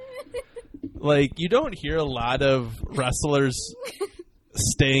 '80s. Like, you don't hear a lot of wrestlers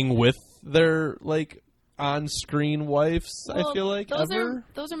staying with their like on-screen wives. I feel like those ever.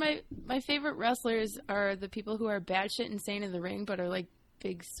 Those are my favorite wrestlers are the people who are batshit insane in the ring, but are like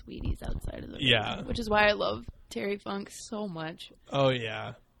big sweeties outside of the ring. Which is why I love Terry Funk so much. Oh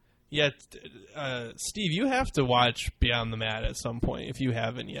yeah. Yeah, Steve, you have to watch Beyond the Mat at some point if you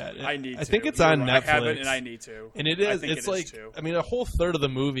haven't yet. I need to. I think it's You're on right. Netflix. I haven't, and I need to. And it I is. think It's it is like, too. I mean, a whole third of the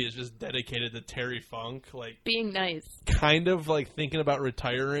movie is just dedicated to Terry Funk, like Being nice. kind of like thinking about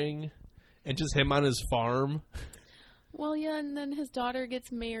retiring, and just him on his farm. Well, yeah, and then his daughter gets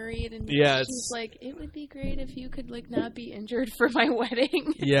married, and Yeah, she's it's- like, "It would be great if you could like not be injured for my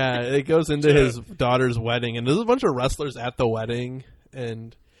wedding." Yeah, it goes into his daughter's wedding, and there's a bunch of wrestlers at the wedding,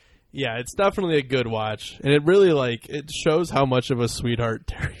 and yeah, it's definitely a good watch, and it really it shows how much of a sweetheart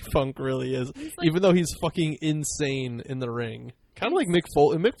Terry Funk really is, even though he's fucking insane in the ring. Kind of like Mick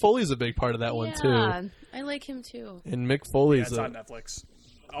Foley. Mick Foley's a big part of that one too, Yeah, I like him too. and Mick Yeah, Foley's it's on Netflix.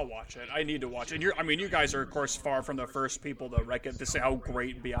 I'll watch it. I need to watch it. And you guys are of course far from the first people to say how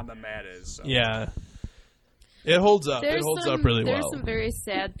great Beyond the Mat is. So. yeah. It holds up. It holds up really There's well. some very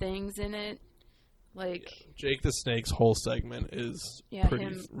sad things in it, like Jake the Snake's whole segment is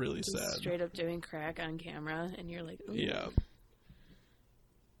him really just sad. straight up doing crack on camera, and you're like, ooh. Yeah.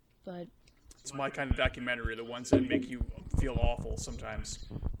 But It's my kind of documentary, the ones that make you feel awful sometimes.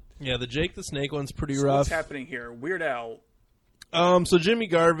 Yeah, the Jake the Snake one's pretty So rough. what's happening here? Weird Al. So Jimmy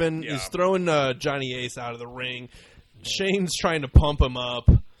Garvin Yeah. is throwing Johnny Ace out of the ring. Shane's trying to pump him up.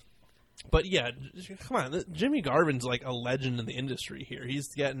 But yeah, come on. Jimmy Garvin's like a legend in the industry here. He's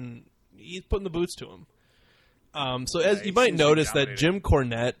putting the boots to him. So as Yeah, you he might seems to be notice that dominating. Jim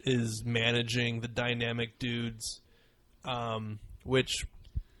Cornette is managing the Dynamic Dudes, which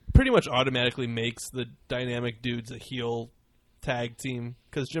pretty much automatically makes the Dynamic Dudes a heel tag team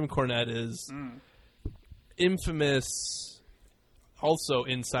because Jim Cornette is infamous also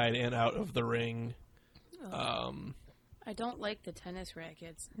inside and out of the ring. I don't like the tennis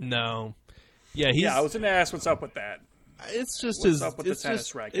rackets. No. Yeah, I was going to ask what's up with that. It's just What's his. up with the It's tennis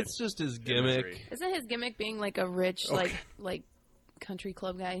just. racket It's just his gimmick. imagery? Isn't his gimmick being like a rich, Okay. like country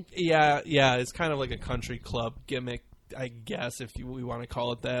club guy? Yeah. It's kind of like a country club gimmick, I guess, if we want to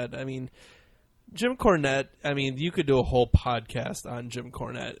call it that. I mean, Jim Cornette. I mean, you could do a whole podcast on Jim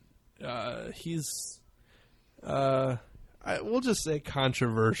Cornette. He's. We'll just say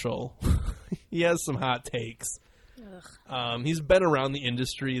controversial. He has some hot takes. He's been around the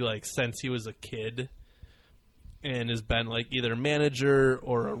industry like since he was a kid, and has been like either manager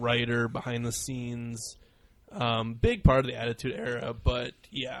or a writer behind the scenes. Big part of the Attitude Era, but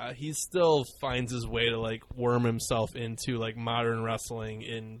yeah, he still finds his way to like worm himself into like modern wrestling,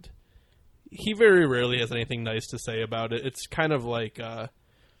 and he very rarely has anything nice to say about it. It's kind of like,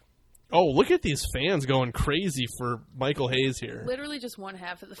 oh, look at these fans going crazy for Michael Hayes here. Literally just one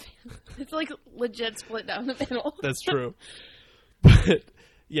half of the fans. It's like legit split down the middle. That's true. But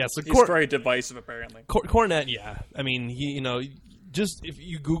yeah, so He's very divisive, apparently. Cornette, yeah. I mean, he, just if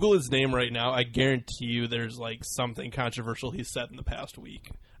you Google his name right now, I guarantee you there's like something controversial he said in the past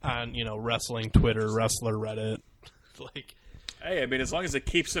week on, wrestling Twitter, wrestler Reddit. Like, hey, I mean, as long as it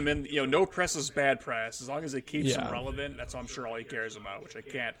keeps him in, no press is bad press. As long as it keeps Yeah. him relevant, that's I'm sure all he cares about. Which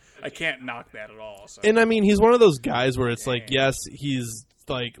I can't knock that at all. So. and I mean, he's one of those guys where it's like, yes, he's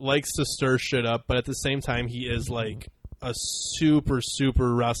like likes to stir shit up, but at the same time, he is like a super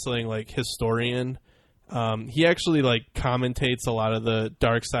wrestling like historian. He actually like commentates a lot of the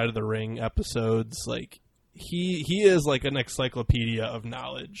Dark Side of the Ring episodes. Like he is like an encyclopedia of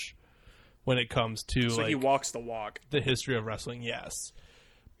knowledge when it comes to So like he walks the walk. the history of wrestling. Yes,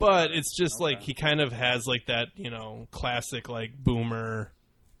 but it's just like he kind of has like that classic like boomer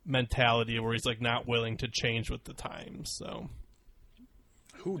mentality where he's like not willing to change with the times. So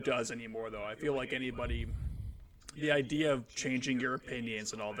Who does anymore, though? I feel like anybody. The idea of changing your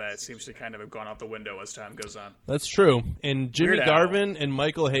opinions and all that seems to kind of have gone out the window as time goes on. that's true. And Jimmy Weird Al. Garvin and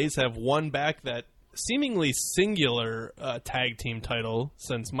Michael Hayes have won back that seemingly singular tag team title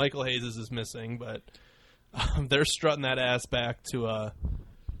since Michael Hayes is missing, but they're strutting that ass back to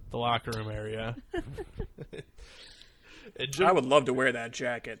the locker room area. And I would love to wear that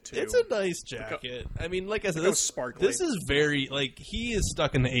jacket, too. It's a nice jacket. I mean, like I said, Look how sparkly. this is very, like, he is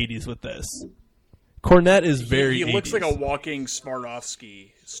stuck in the 80s with this. Cornette is very He looks 80s. like a walking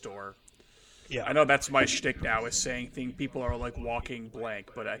Swarovski store. Yeah. I know that's my shtick now, is saying people are like walking blank,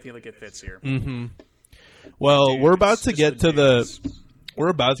 but I feel like it fits here. Well, Dudes, we're about to just get the to the dudes. we're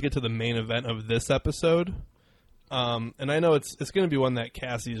about to get to the main event of this episode. And I know it's going to be one that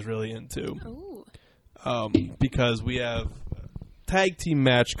Cassie's really into. Ooh. Because we have a tag team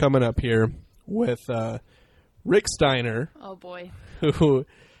match coming up here with Rick Steiner, Oh boy. who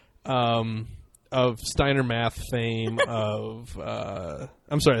of Steiner Math fame, of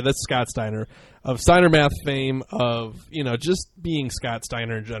I'm sorry, that's Scott Steiner, of Steiner Math fame, of just being Scott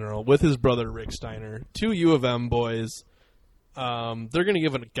Steiner in general, with his brother Rick Steiner, two U of M boys. They're going to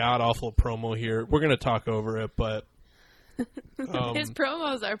give a god awful promo here. We're going to talk over it, but His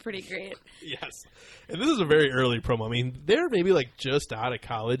promos are pretty great. yes, and this is a very early promo. I mean, they're maybe like just out of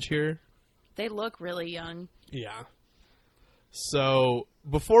college here. They look really young. Yeah. So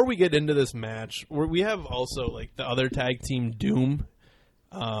before we get into this match, we have also like the other tag team, Doom.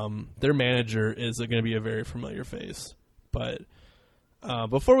 Their manager is going to be a very familiar face. But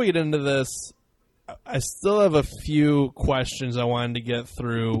before we get into this, I still have a few questions I wanted to get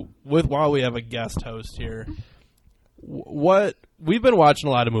through while we have a guest host here. What we've been watching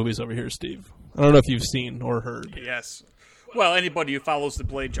a lot of movies over here, Steve. I don't know if you've seen or heard. Yes. Well, anybody who follows the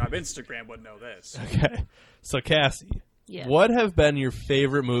Blade Job Instagram would know this. Okay. So Cassie, Yeah. what have been your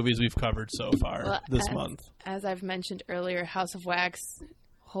favorite movies we've covered so far Well, this month? As I've mentioned earlier, House of Wax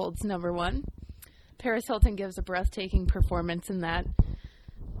holds number one. Paris Hilton gives a breathtaking performance in that.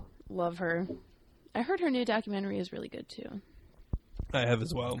 Love her. I heard her new documentary is really good too. I have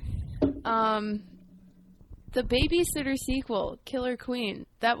as well. The Babysitter sequel, Killer Queen,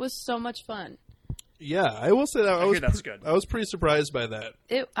 that was so much fun. Yeah, I will say that I was hear that's good. I was pretty surprised by that.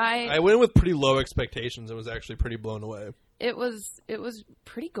 I went with pretty low expectations and was actually pretty blown away. It was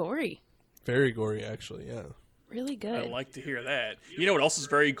pretty gory. Very gory, actually. Yeah. Really good. I like to hear that. You know what else is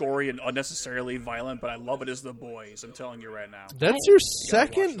very gory and unnecessarily violent, but I love it is The Boys. I'm telling you right now. That's your gotta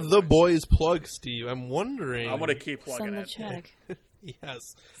watch second The The Boys. Boys plug, Steve. I'm wondering. I'm going to keep plugging Send the it. check.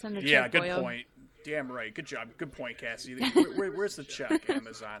 Yes. Send the Yeah, check, good boyo. point. Damn right. Good job. Good point, Cassie. Where's the check,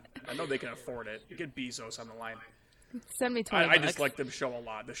 Amazon? I know they can afford it. Get Bezos on the line. Send me $20. I just like the show a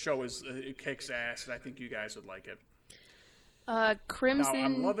lot. The show it kicks ass, and I think you guys would like it. Now, Crimson.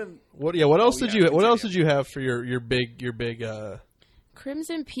 I'm loving. What else did you? What continue. else did you have for your big?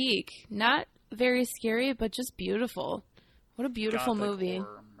 Crimson Peak. Not very scary, but just beautiful. What a beautiful Gothic movie.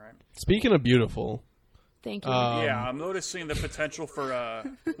 horror, right? Speaking of beautiful, Thank you. Yeah, I'm noticing the potential for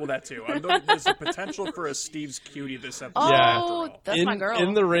well, that too. There's a potential for a Steve's Cutie this episode. Oh, Yeah. after all. that's my girl.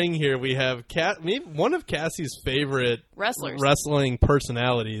 in the ring here, we have maybe one of Cassie's favorite Wrestlers. wrestling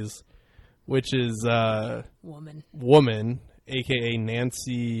personalities, which is Woman. aka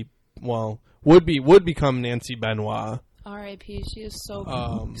Nancy. Well, would become Nancy Benoit. R.I.P. She is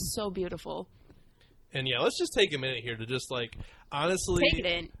so beautiful. And yeah, let's just take a minute here to just like honestly Take it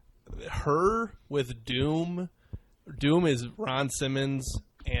in. her with Doom. Doom is Ron Simmons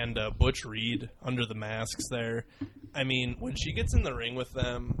and Butch Reed under the masks there. I mean, when she gets in the ring with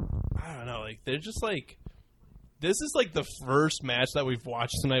them, I don't know, like they're just like this is like the first match that we've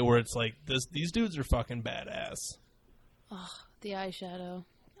watched tonight where it's like these dudes are fucking badass. The eyeshadow.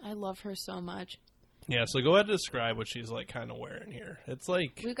 I love her so much. Yeah, so go ahead and describe what she's like kind of wearing here. It's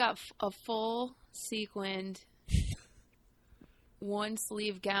like We got a full sequined one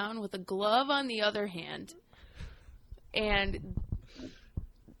sleeve gown with a glove on the other hand and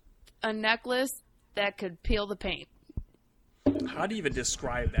a necklace that could peel the paint. How do you even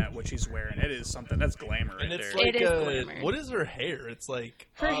describe that? What she's wearing? It is something that's glamour right and it's there. like It is glamour. what is her hair? It's like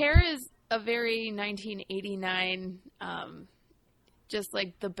Her hair is a very 1989, just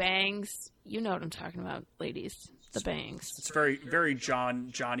like the bangs. You know what I'm talking about, ladies. The bangs. It's very, very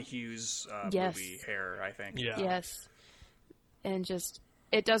John Hughes Yes. movie hair. I think. yeah. Yes. And just,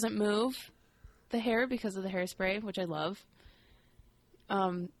 it doesn't move the hair because of the hairspray, which I love.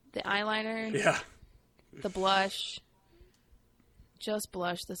 The eyeliner, Yeah. the blush, just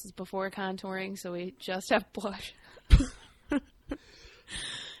blush. This is before contouring, so we just have blush.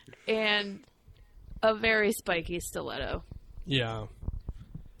 And a very spiky stiletto. Yeah.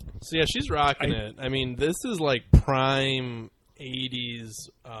 So yeah, she's rocking it. I mean, this is like prime 80s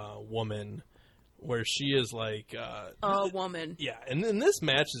woman where she is like A woman. yeah, and then this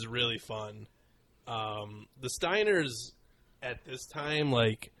match is really fun. The Steiners at this time,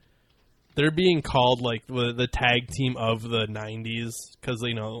 like, they're being called like the tag team of the 90s because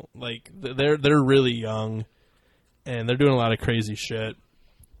you know, like they're really young and they're doing a lot of crazy shit.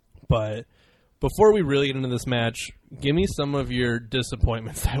 But before we really get into this match, give me some of your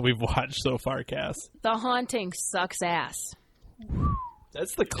disappointments that we've watched so far, Cass. The Haunting sucks ass.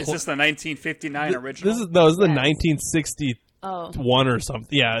 That's the Is this the 1959 original? This is the Yes. 1961 Oh. or something.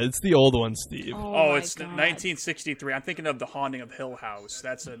 Yeah, it's the old one, Steve. Oh, my it's the God. 1963. I'm thinking of The Haunting of Hill House.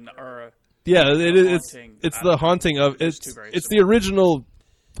 That's Yeah, it's Haunting. the Haunting of Those it's two very it's the original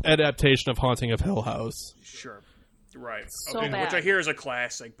adaptation of Haunting of Hill House. sure. Right. So okay. bad. Which I hear is a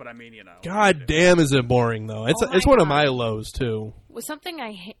classic, but I mean, you know. God damn, is it boring though? It's Oh my it's one of God. my lows too. Well, something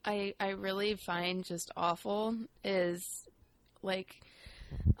I really find just awful is like,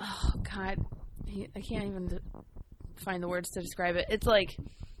 oh God, I can't even find the words to describe it. It's like,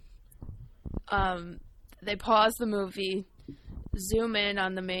 they pause the movie, zoom in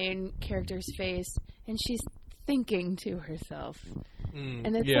on the main character's face, and she's thinking to herself.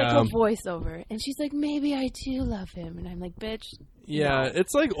 And it's yeah. like a voiceover, and she's like, "Maybe I do love him," and I'm like, "Bitch, Yeah, no."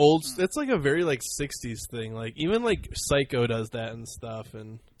 it's like old. It's like a very like 60s thing. Like even like Psycho does that and stuff.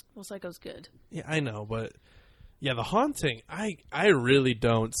 And Well, Psycho's good. yeah, I know, but yeah, The Haunting. I really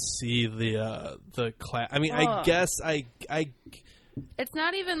don't see the class. I mean, I Ugh. guess I It's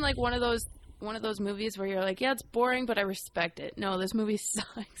not even like one of those movies where you're like, yeah, it's boring, but I respect it. No, this movie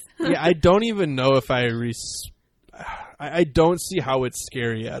sucks. yeah, I don't even know if I don't see how it's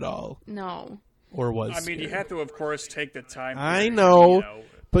scary at all, No. or was. I mean, you scary. have to, of course, take the time. I period, know. you know.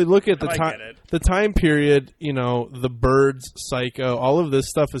 But look at the I time. get it. The time period. You know, The Birds, Psycho. All of this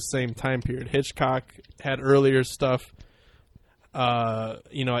stuff is same time period. Hitchcock had earlier stuff.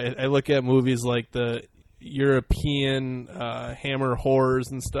 You know, I look at movies like the European Hammer horrors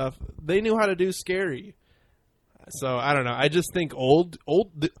and stuff. They knew how to do scary. So I don't know. I just think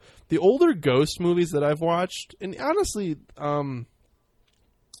the older ghost movies that I've watched, and honestly,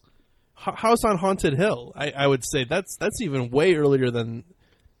 House on Haunted Hill, I would say that's even way earlier than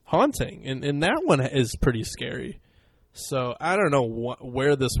Haunting, and that one is pretty scary. So I don't know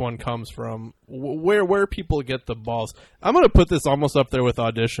where this one comes from, where people get the balls. I'm gonna put this almost up there with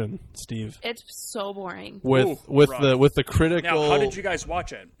Audition, Steve, It's so boring. with rough. the critical. Now, how did you guys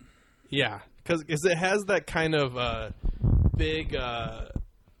watch it? Yeah, because it has that kind of big,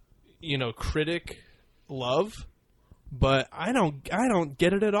 you know, critic love, but I don't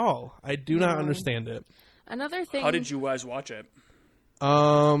get it at all. I do not understand it. Another thing. How did you guys watch it?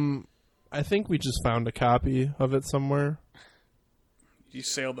 I think we just found a copy of it somewhere. You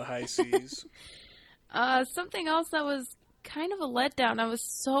sailed the high seas. Something else that was kind of a letdown. I was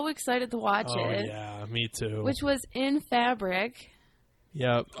so excited to watch it. Yeah, me too. Which was In Fabric.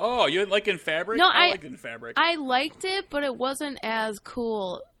 Yep. Oh, you like In Fabric? No, I liked In Fabric. I liked it, but it wasn't as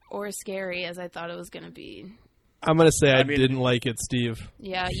cool or scary as I thought it was going to be. I'm gonna say I mean, didn't like it, Steve.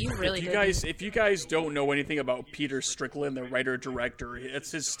 Yeah, you really if you did. if you guys don't know anything about Peter Strickland, the writer-director,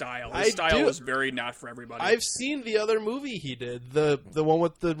 it's his style. His I style do. is very not for everybody. I've seen the other movie he did, the one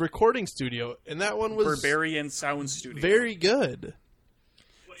with the recording studio, and that one was Barbarian Sound Studio. very good.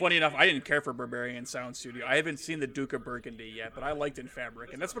 Funny enough, I didn't care for Barbarian Sound Studio. I haven't seen the Duke of Burgundy yet, but I liked In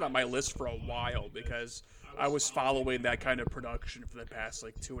Fabric, and that's been on my list for a while because I was following that kind of production for the past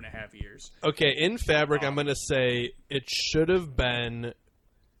 2.5 years. Okay, In Fabric, I'm gonna say it should have been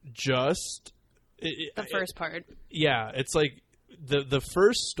just The first part. Yeah, it's like the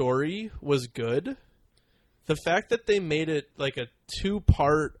first story was good. The fact that they made it like a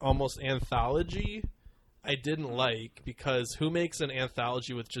 2-part almost anthology, I didn't like, because who makes an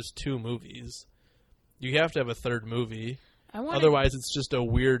anthology with just 2 movies? You have to have a third movie. Otherwise, it's just a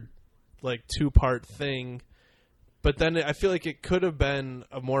weird 2-part thing. But then I feel like it could have been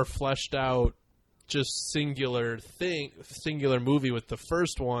a more fleshed out, just singular movie with the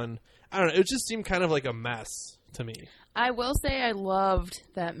first one. I don't know. It just seemed kind of like a mess to me. I will say I loved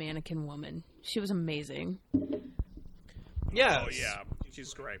that mannequin woman. She was amazing. Yeah. Oh, yeah.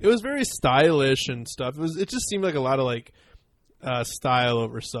 She's great. It was very stylish and stuff. It just seemed like a lot of style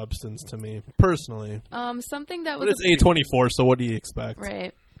over substance to me, personally. Something that But was it's A24, so what do you expect?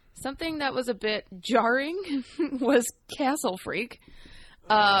 right. Something that was a bit jarring was Castle Freak.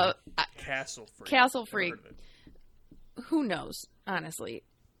 Castle Freak. Castle Never Freak. heard of it. Who knows, honestly.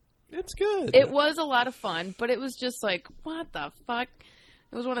 It's good. It was a lot of fun, but it was just what the fuck?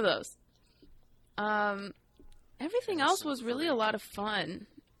 It was one of those. Everything else was really a lot of fun.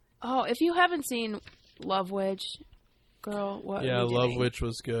 Oh, if you haven't seen Love Witch, girl, what Yeah, are you Love doing? Witch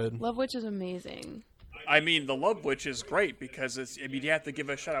was good. Love Witch is amazing. I mean, The Love Witch is great because you have to give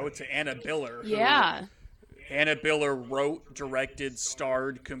a shout out to Anna Biller. who- Yeah. Anna Biller wrote, directed,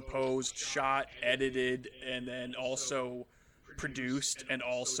 starred, composed, shot, edited, and then also produced, and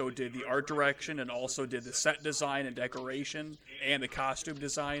also did the art direction, and also did the set design and decoration, and the costume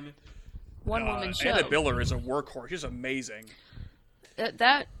design. One woman show. Anna Biller is a workhorse. She's amazing.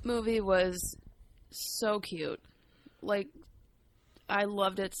 That movie was so cute. I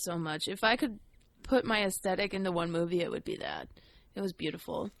loved it so much. If I could put my aesthetic into one movie, it would be that. It was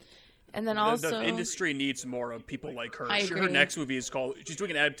beautiful. And then also, The industry needs more of people like her. I Her agree. next movie is called. She's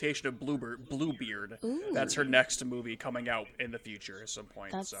doing an adaptation of Bluebeard. Ooh. That's her next movie coming out in the future at some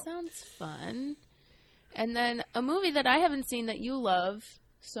point. that so. sounds fun. And then a movie that I haven't seen that you love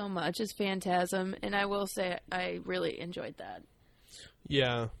so much is Phantasm, and I will say I really enjoyed that.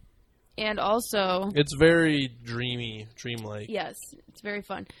 Yeah. And also, It's very dreamlike. yes, it's very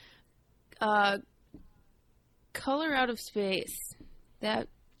fun. Color Out of Space. That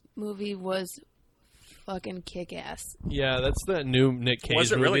movie was fucking kick-ass. Yeah, that's that new Nick Cage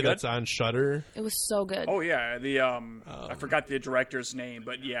Was it movie really good? that's on Shudder. It was so good. Oh yeah, I forgot the director's name,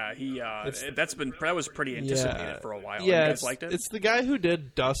 but yeah, that was pretty anticipated for a while. Yeah, you guys liked it? It's the guy who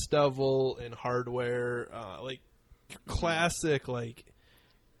did Dust Devil and Hardware, classic,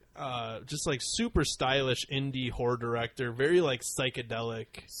 just super stylish indie horror director, very psychedelic.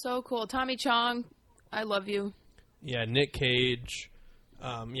 So cool. Tommy Chong, I love you. Yeah, Nick Cage.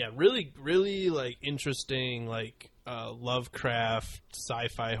 Really, really interesting, Lovecraft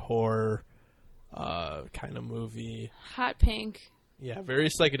sci-fi horror kind of movie. Hot Pink. Yeah, very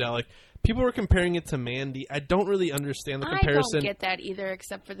psychedelic. People were comparing it to Mandy. I don't really understand the comparison. I don't get that either,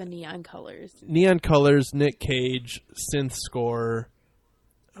 except for the neon colors. Neon colors, Nick Cage, synth score.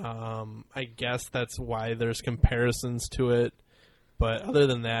 I guess that's why there's comparisons to it. But other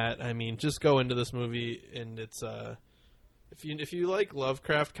than that, I mean, just go into this movie and it's if you like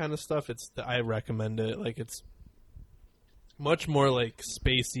Lovecraft kind of stuff, I recommend it. It's much more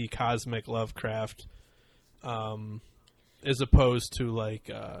spacey, cosmic Lovecraft, as opposed to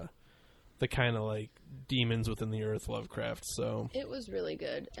the kind of demons within the earth Lovecraft. So It was really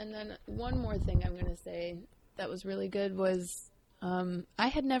good. And then one more thing I'm going to say that was really good was I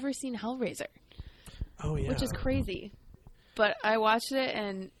had never seen Hellraiser, oh yeah, which is crazy. But I watched it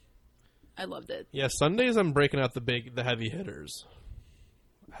and I loved it. Yeah, Sundays I'm breaking out the heavy hitters.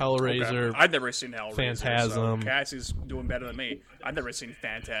 Hellraiser. Okay. I've never seen Hellraiser. Phantasm. So Cassie's doing better than me. I've never seen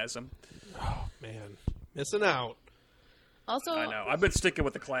Phantasm. Oh man, missing out. Also, I know. I've been sticking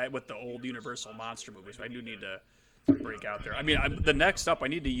with the old Universal monster movies. But I do need to break out there. I mean, the next up, I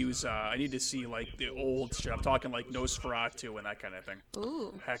need to use. I need to see like the old shit. I'm talking like Nosferatu and that kind of thing.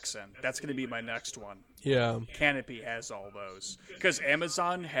 Ooh. Hexen. That's going to be my next one. Yeah. Canopy has all those because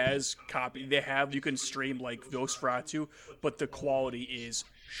Amazon has copy. You can stream like Nosferatu, but the quality is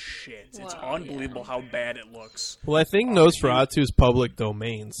shit. It's Wow, unbelievable how bad it looks. Well, I think Nosferatu is public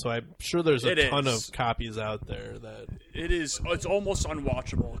domain, so I'm sure there's a It ton is. of copies out there that. It is. It's almost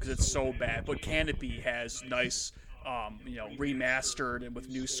unwatchable because it's so bad. But Canopy has nice, remastered and with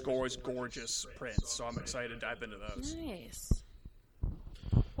new scores, gorgeous prints. So I'm excited to dive into those. Nice.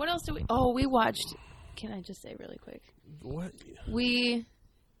 What else do we... Oh, we watched... Can I just say really quick? What? We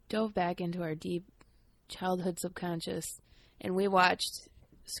dove back into our deep childhood subconscious, and we watched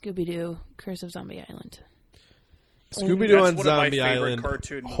Scooby-Doo, Curse of Zombie Island. Scooby-Doo That's on one of my Zombie favorite Island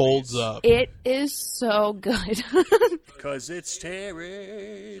cartoon holds movies. up. It is so good. Because it's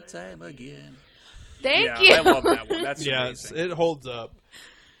terror time again. Thank you. I love that one. That's Yes, amazing. it holds up.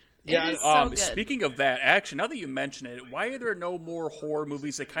 Yeah, It is so good. Speaking of that, actually, now that you mention it, why are there no more horror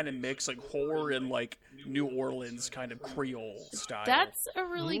movies that kind of mix like horror and like New Orleans kind of Creole style? That's a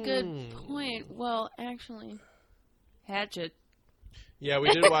really good point. Well, actually, Hatchet. Yeah, we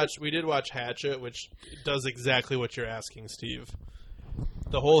did watch Hatchet, which does exactly what you're asking, Steve.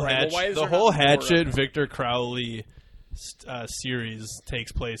 The whole Right, well, why is the there whole not more of Hatchet it? Victor Crowley series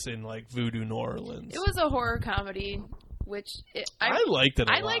takes place in like Voodoo, New Orleans. It was a horror comedy, which I liked it.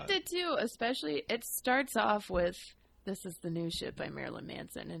 I liked it too, especially it starts off with "This Is the New Shit" by Marilyn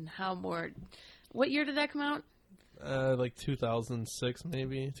Manson, and how more. What year did that come out? Like 2006,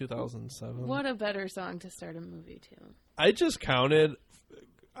 maybe 2007. What a better song to start a movie to. I just counted.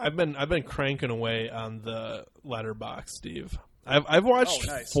 I've been cranking away on the letterbox, Steve. I've watched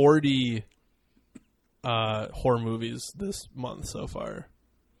 40 horror movies this month so far.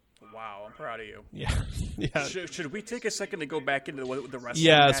 Wow, I'm proud of you. Yeah, yeah. Should we take a second to go back into the rest?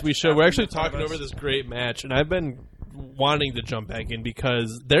 Yes, of the we match should. We're actually in front of talking us? over this great match, and I've been wanting to jump back in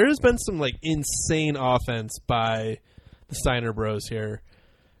because there has been some like insane offense by the Steiner Bros here.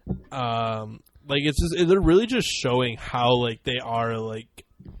 Like they're really just showing how like they are like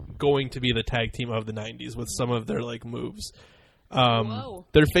going to be the tag team of the 90s with some of their like moves. Whoa.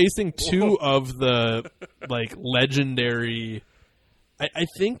 They're facing two of the like legendary. I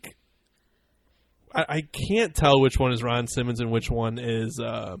think I can't tell which one is Ron Simmons and which one is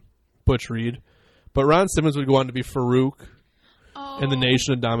Butch Reed, but Ron Simmons would go on to be Farouk in the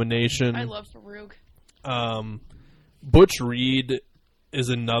Nation of Domination. I love Farouk. Butch Reed is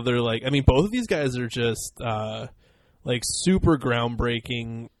another like. I mean, both of these guys are just like super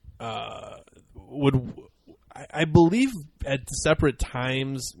groundbreaking. I believe at separate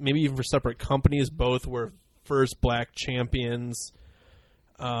times, maybe even for separate companies, both were first black champions.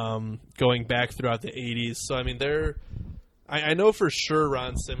 Going back throughout the 80s. So, I mean, I know for sure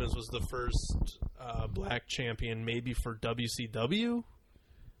Ron Simmons was the first black champion, maybe for WCW.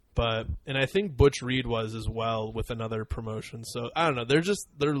 And I think Butch Reed was as well with another promotion. So, I don't know.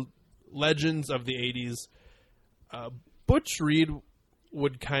 They're legends of the 80s. Butch Reed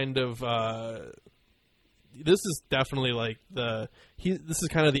would kind of... this is definitely like this is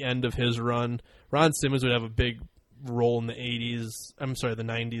kind of the end of his run. Ron Simmons would have a big role in the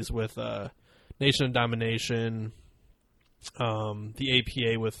 90s with Nation of Domination, the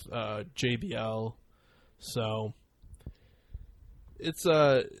APA with JBL. So it's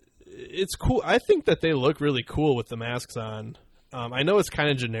cool. I think that they look really cool with the masks on. I know it's kind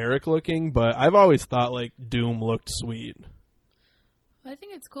of generic looking, but I've always thought like Doom looked sweet. I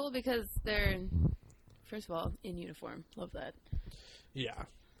think it's cool because they're, first of all, in uniform. Love that. Yeah.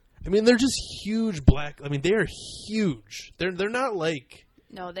 I mean, they're just huge black. I mean, they are huge. They're not like...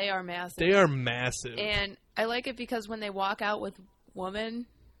 No, they are massive. They are massive. And I like it because when they walk out with Woman,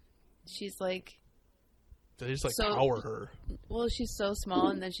 she's like... They just like so, power her. Well, she's so small,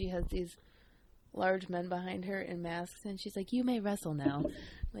 and then she has these large men behind her in masks, and she's like, "You may wrestle now."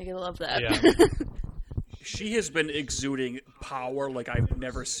 Like, I love that. Yeah. She has been exuding power like I've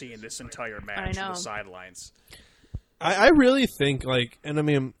never seen this entire match I know. on the sidelines. I really think, like, and I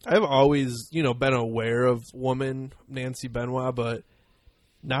mean, I've always, been aware of Woman, Nancy Benoit, but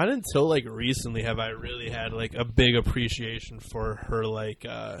not until, like, recently have I really had, like, a big appreciation for her,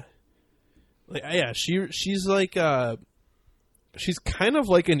 she's like, she's kind of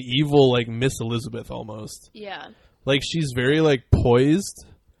like an evil, like, Miss Elizabeth almost. Yeah. Like, she's very, like, poised,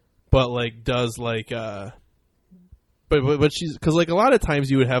 but, like, does, like, but she's, because, like, a lot of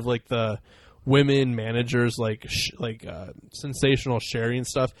times you would have, like, women managers like sensational Sherry and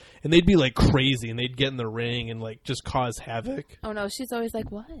stuff, and they'd be like crazy, and they'd get in the ring and like just cause havoc. Oh no, she's always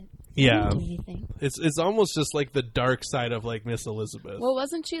like, what? Yeah, I didn't do anything. it's almost just like the dark side of like Miss Elizabeth. Well,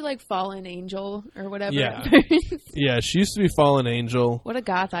 wasn't she like Fallen Angel or whatever? Yeah. Yeah, she used to be Fallen Angel. What a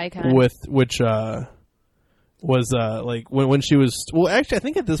goth icon. Which was like when she was, well, actually I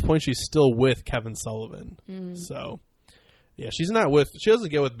think at this point she's still with Kevin Sullivan. So yeah, she doesn't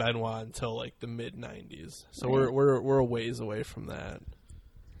get with Benoit until like the mid 90s. So we're a ways away from that.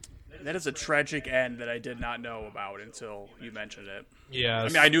 That is a tragic end that I did not know about until you mentioned it. Yeah. I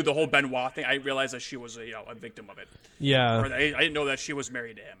mean, I knew the whole Benoit thing. I realized that she was a victim of it. Yeah. Or I didn't know that she was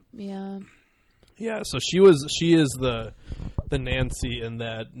married to him. Yeah. Yeah, so she is the Nancy in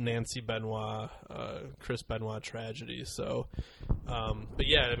that Nancy Benoit, Chris Benoit tragedy. So, but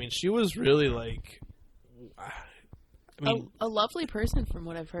yeah, I mean, she was really like, I mean, a lovely person from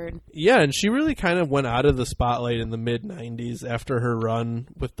what I've heard. yeah, and she really kind of went out of the spotlight in the mid '90s after her run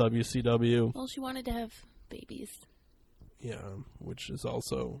with WCW. Well, she wanted to have babies. Yeah, which is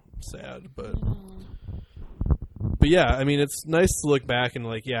also sad, but yeah, I mean, it's nice to look back and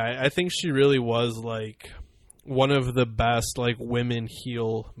like, yeah, I think she really was like one of the best like women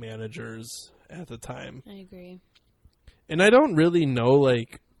heel managers at the time. I agree. And I don't really know,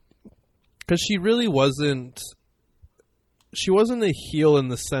 like, because she really wasn't a heel in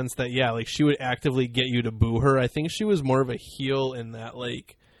the sense that, yeah, like she would actively get you to boo her. I think she was more of a heel in that,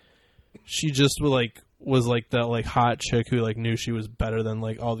 like, she just was like that like hot chick who like knew she was better than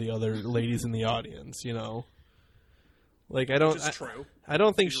like all the other ladies in the audience, you know. Like I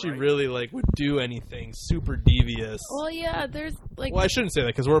don't think she really like would do anything super devious. Well, yeah, there's like. Well, I shouldn't say that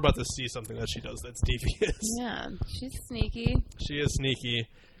because we're about to see something that she does that's devious. Yeah, she's sneaky. She is sneaky.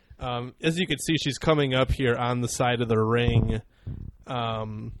 As you can see, she's coming up here on the side of the ring.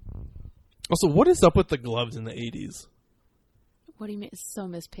 Also, what is up with the gloves in the 80s? What do you mean? It's so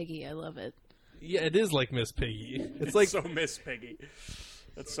Miss Piggy. I love it. Yeah, it is like Miss Piggy. It's like so Miss Piggy.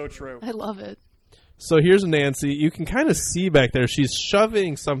 That's so true. I love it. So here's Nancy. You can kind of see back there. She's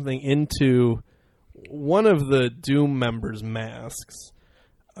shoving something into one of the Doom members' masks.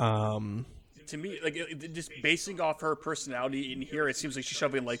 To me, like just basing off her personality in here, it seems like she's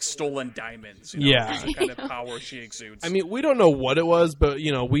shoving like stolen diamonds. You know? Yeah. That's the kind of power she exudes. I mean, we don't know what it was, but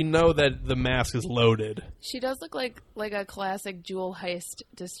you know, we know that the mask is loaded. She does look like a classic jewel heist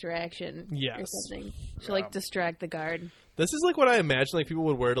distraction. Yes. Or something. She'll like distract the guard. This is like what I imagine like people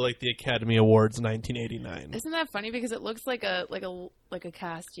would wear to like the Academy Awards in 1989. Isn't that funny? Because it looks like a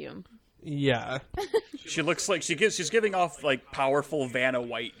costume. Yeah. She looks like she's giving off like powerful Vanna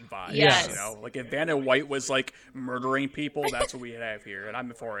White vibes. Yes. You know, like if Vanna White was like murdering people, that's what we have here, and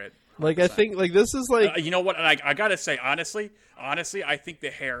I'm for it. Like I think like this is like you know what? And I gotta say honestly, I think the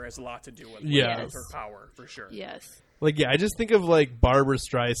hair has a lot to do with Yes. her power for sure. Yes. like yeah, I just think of like Barbara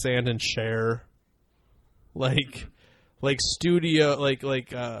Streisand and Cher, like studio like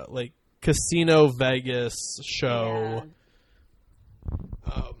Casino Vegas show.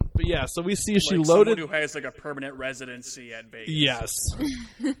 But yeah, so we see she Like loaded. someone who has like a permanent residency at Vegas. Yes,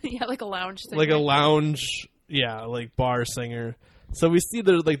 Yeah, like a lounge thing. like a lounge, yeah, like bar singer. So we see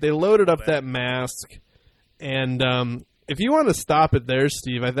they loaded up that mask, and if you want to stop it there,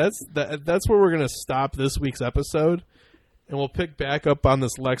 Steve, that's where we're gonna stop this week's episode, and we'll pick back up on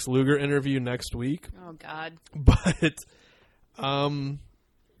this Lex Luger interview next week. Oh God. But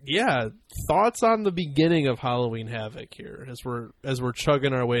yeah, thoughts on the beginning of Halloween Havoc here as we're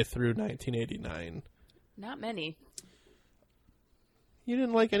chugging our way through 1989. Not many. You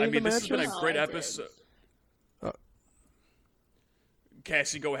didn't like any of the this matches? has been a great I did. episode.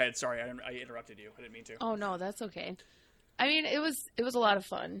 Cassie, go ahead. Sorry, I interrupted you. I didn't mean to. Oh no, that's okay. I mean, it was a lot of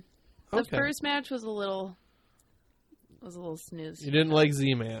fun. The Okay. first match was a little snooze. You didn't like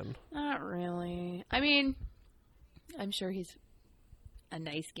Z-Man. Not really. I mean, I'm sure he's a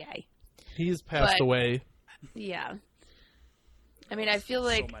nice guy. He's passed But- away. Yeah. I mean, I feel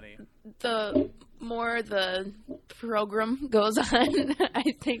like So many. the more the program goes on,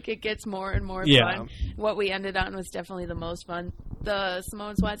 I think it gets more and more Yeah. fun. What we ended on was definitely the most fun. The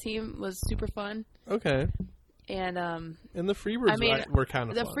Samoan SWAT team was super fun, Okay. and And the Freebirds I mean, were kind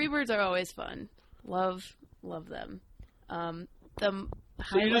of the fun. Freebirds are always fun. Love them. The So you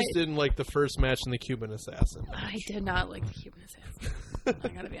highlight. just didn't like the first match in the Cuban Assassin. I did not like the Cuban Assassin. I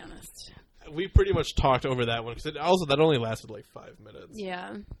gotta be honest. We pretty much talked over that one because that only lasted like 5 minutes.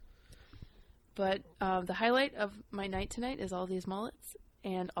 Yeah. But the highlight of my night tonight is all these mullets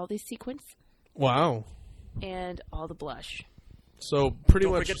and all these sequins Wow. and all the blush. So pretty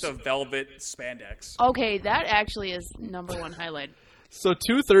Don't much. forget the velvet spandex. Okay, that actually is number one highlight. So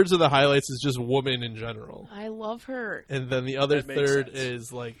 2/3 of the highlights is just woman in general. I love her. And then the other That makes third sense.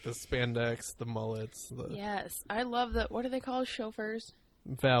 is like the spandex, the mullets, the Yes, I love the. What are they called? Chauffeurs,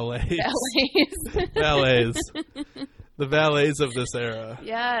 valets. valets. Valets. The valets of this era.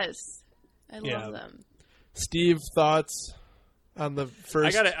 Yes, I love Yeah. them. Steve, thoughts on the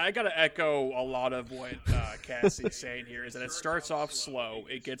first? I gotta echo a lot of what Cassie's saying here. Is that it starts off slow,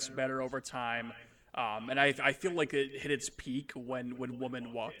 it gets better over time, and I feel like it hit its peak when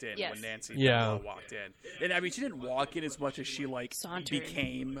Woman walked in, Yes. when Nancy Yeah. Bell walked in, and I mean she didn't walk in as much as she like Sauntered.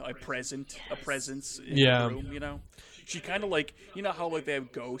 became a presence in Yeah. the room. You know, she kind of like how like they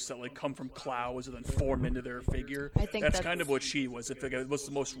have ghosts that like come from clouds and then form into their figure. I think that's that's- kind of what she was. I think it was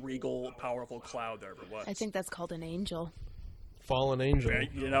the most regal, powerful cloud there ever was. I think that's called an angel. Fallen Angel.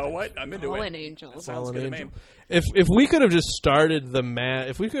 You know what? I'm into Fallen it. angels. Sounds Fallen good to Angel. me. If we could have just started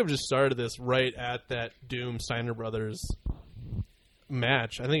if we could have just started this right at that Doom Steiner Brothers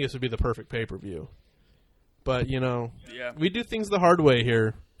match, I think this would be the perfect pay-per-view. But Yeah. we do things the hard way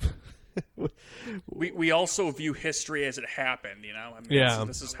here. We also view history as it happened, you know? I mean, Yeah,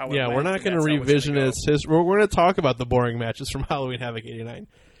 this is how it yeah. went, We're not and going to that's how it's gonna revisionist go. history. We're going to talk about the boring matches from Halloween Havoc '89.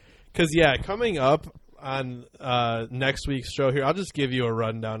 Because coming up on next week's show here, I'll just give you a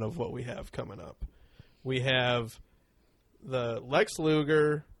rundown of what we have coming up. We have the Lex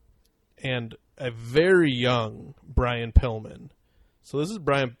Luger and a very young Brian Pillman. So this is the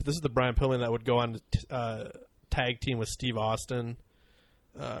Brian Pillman that would go on to tag team with Steve Austin.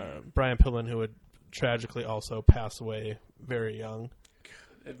 Brian Pillman, who would tragically also pass away very young.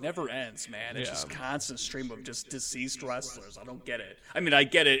 It never ends, man. It's Yeah. just constant stream of just deceased wrestlers. I don't get it. I mean, I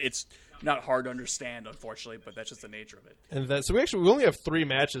get it. It's not hard to understand, unfortunately, but that's just the nature of it. And so we only have 3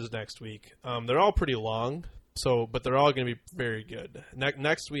 matches next week. They're all pretty long, but they're all going to be very good.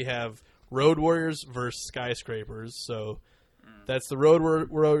 Next we have Road Warriors versus Skyscrapers. So that's the Road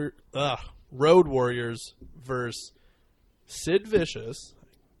Warriors versus Sid Vicious,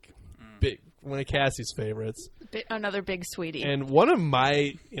 one of Cassie's favorites, Another big sweetie. and one of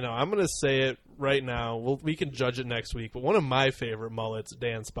my, I'm going to say it right now. We can judge it next week, but one of my favorite mullets,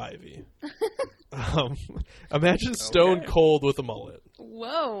 Dan Spivey. Imagine Stone Cold with a mullet.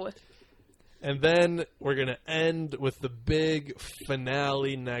 Whoa. And then we're going to end with the big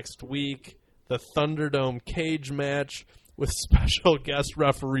finale next week, the Thunderdome cage match with special guest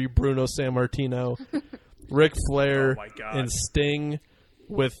referee Bruno Sammartino, Ric Flair, Oh my God. and Sting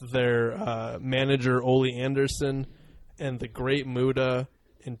with their manager Ole Anderson, and the Great Muta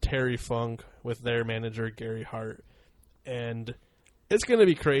and Terry Funk with their manager Gary Hart. And it's going to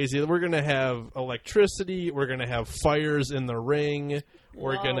be crazy. We're going to have electricity. We're going to have fires in the ring.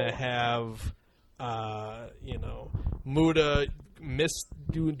 We're going to have, Muta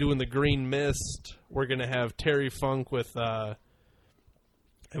doing the green mist. We're going to have Terry Funk with, I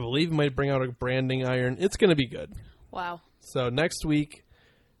believe he might bring out a branding iron. It's going to be good. Wow. So next week,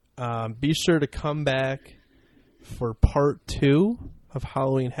 be sure to come back for part 2 of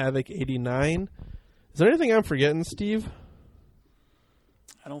Halloween Havoc '89. Is there anything I'm forgetting, Steve?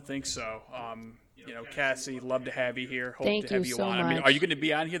 I don't think so. Cassie, love to have you here. Hope Thank to have you you so on. I mean, much. are you going to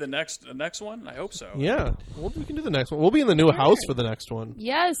be on here the next one? I hope so. Yeah, we can do the next one. We'll be in the new house for the next one.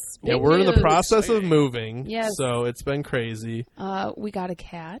 Yes. Yeah, big we're in the news. process of Exciting. moving. Yes. So it's been crazy. We got a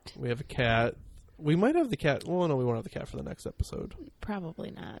cat. We have a cat. We might have the cat. Well, no, we won't have the cat for the next episode.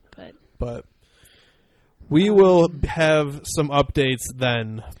 Probably not, but But we will have some updates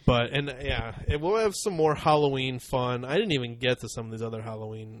then. We'll have some more Halloween fun. I didn't even get to some of these other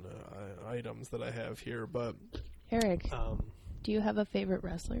Halloween items that I have here, but Eric, do you have a favorite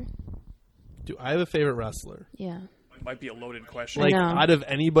wrestler? do I have a favorite wrestler? Yeah. Might be a loaded question. Like, know. out of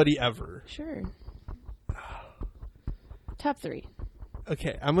anybody ever? Sure. Top 3.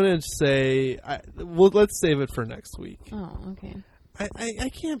 Okay, I'm going to say... let's save it for next week. Oh, okay. I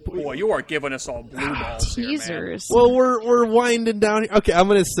can't believe... Boy, you are giving us all blue balls here, man. Teasers. Well, we're winding down here. Okay, I'm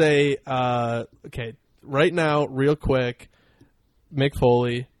going to say... right now, real quick, Mick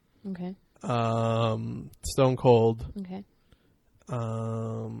Foley, Okay. Stone Cold, Okay.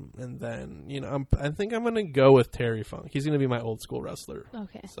 and then, I think I'm going to go with Terry Funk. He's going to be my old school wrestler.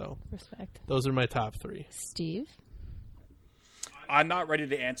 Okay. So, Respect. those are my top 3. Steve? I'm not ready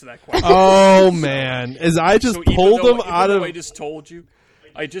to answer that question. Oh, man. As I just So even pulled though- them even out though of... I just told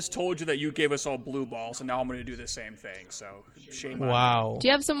you that you gave us all blue balls, and now I'm going to do the same thing. So shame on me. Wow. Do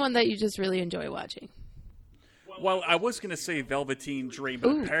you have someone that you just really enjoy watching? Well, I was going to say Velveteen Dream, but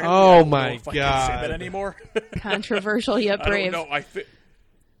Ooh. apparently Oh I don't my know if I can God. say that anymore. Controversial yet I don't brave. know.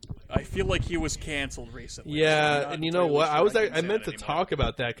 I feel like he was canceled recently. so I'm Yeah, not and you know entirely what? sure can I say meant that to anymore. talk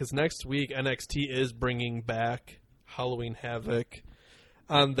about that because next week NXT is bringing back Halloween Havoc,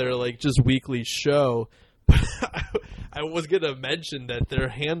 on their like just weekly show. I was gonna mention that their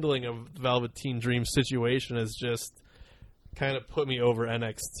handling of Velveteen Dream situation has just kind of put me over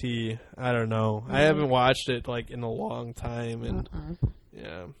NXT. I don't know. I haven't watched it like in a long time, and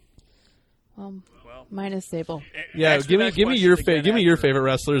yeah. Well, mine is Sable. Yeah, give me your favorite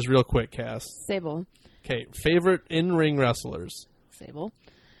wrestlers real quick, Cass. Sable. Okay, favorite in-ring wrestlers. Sable.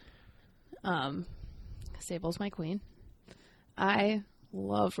 Sable's my queen. I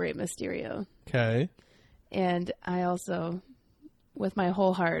love Rey Mysterio. Okay. And I also, with my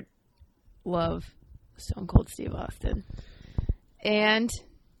whole heart, love Stone Cold Steve Austin. And,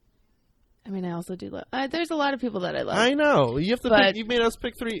 I mean, I also do love... there's a lot of people that I love. I know. You have to But pick... You made us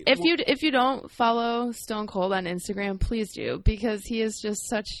pick 3. If you don't follow Stone Cold on Instagram, please do. Because he is just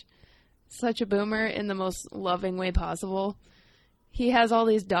such a boomer in the most loving way possible. He has all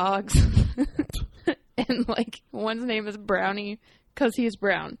these dogs. And, like, one's name is Brownie because he's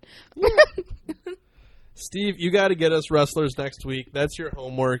brown. Steve, you got to get us wrestlers next week. That's your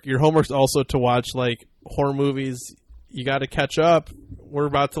homework. Your homework's also to watch, like, horror movies. You got to catch up. We're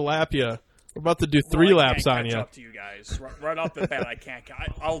about to lap you. We're about to do 3 laps on you. I can't catch up to you guys. Right off the bat, I can't.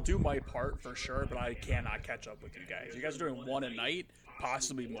 I'll do my part for sure, but I cannot catch up with you guys. You guys are doing 1 a night,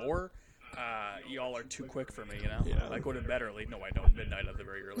 possibly more. Y'all are too quick for me, you know? Yeah. I go to bed early. No, I don't. Midnight at the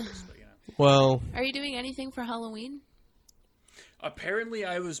very earliest, but, you know. Well... Are you doing anything for Halloween? Apparently,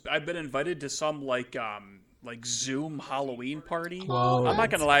 I've been invited to some like Zoom Halloween party. Whoa. I'm not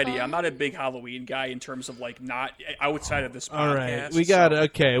gonna lie to you. I'm not a big Halloween guy in terms of like not outside of this podcast. All right,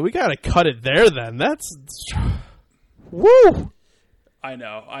 we gotta cut it there then. That's woo. I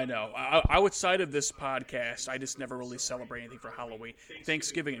know. Outside of this podcast, I just never really celebrate anything for Halloween.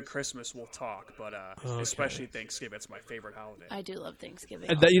 Thanksgiving and Christmas we'll talk, but especially Thanksgiving. It's my favorite holiday. I do love Thanksgiving.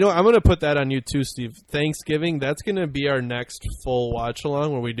 I'm going to put that on you too, Steve. Thanksgiving, that's going to be our next full watch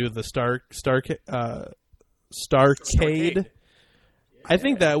along where we do the Starcade. I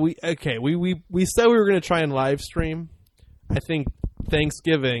think that we said we were going to try and live stream. I think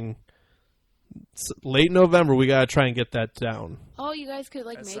Thanksgiving, late November, we got to try and get that down. Oh, you guys could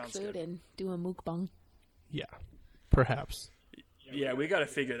That make sounds food good. and do a mukbang. Yeah, perhaps. Yeah, we got to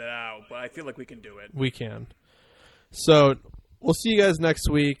figure that out, but I feel like we can do it. We can. So we'll see you guys next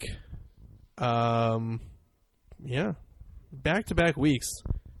week. Yeah, back-to-back weeks.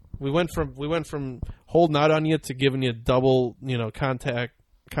 We went from holding out on you to giving you double,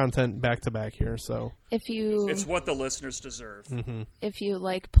 content back-to-back here. So It's what the listeners deserve. Mm-hmm. If you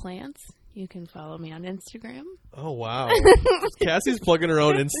like plants, you can follow me on Instagram. Oh wow, Cassie's plugging her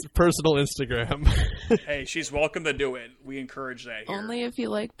own personal Instagram. Hey, she's welcome to do it. We encourage that here. Only if you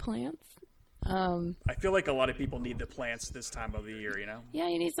like plants. I feel like a lot of people need the plants this time of the year, you know? Yeah,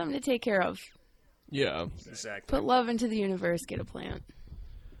 you need something to take care of. Yeah. Exactly. Put love into the universe, get a plant.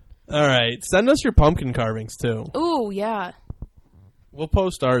 All right, send us your pumpkin carvings too. Ooh, yeah. We'll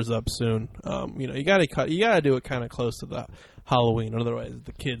post ours up soon. You gotta do it kind of close to the Halloween, otherwise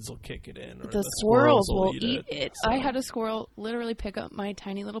the kids will kick it in. Or The squirrels will eat it. it. So. I had a squirrel literally pick up my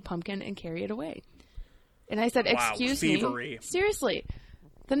tiny little pumpkin and carry it away. And I said, Wow, excuse thievery. me. Seriously.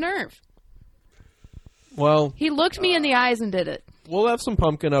 The nerve. Well, He looked me in the eyes and did it. we'll have some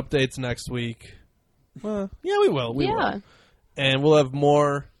pumpkin updates next week. Yeah, we will. We Yeah. will. And we'll have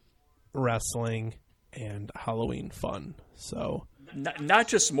more wrestling and Halloween fun. So Not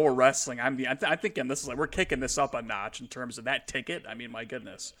just more wrestling. I'm thinking this is like we're kicking this up a notch in terms of that ticket. I mean, my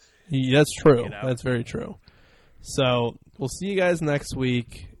goodness. that's true. You know. That's very true. So we'll see you guys next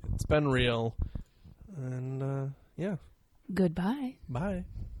week. It's been real. And yeah. Goodbye. Bye.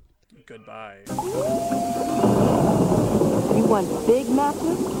 Goodbye. You want big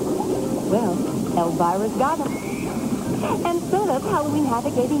matches? Well, Elvira's got them. And so does Halloween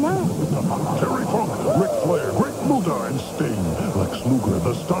Havoc 89. Terry Funk, Ric Flair, Great Muta, and Sting. Lex Luger,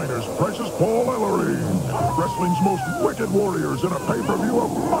 the Steiners, Precious Paul Ellering. Wrestling's most wicked warriors in a pay-per-view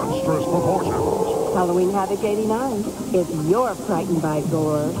of monstrous proportions. Halloween Havoc 89. If you're frightened by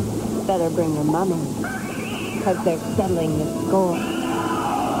gore, better bring your mummy. Because they're settling the score.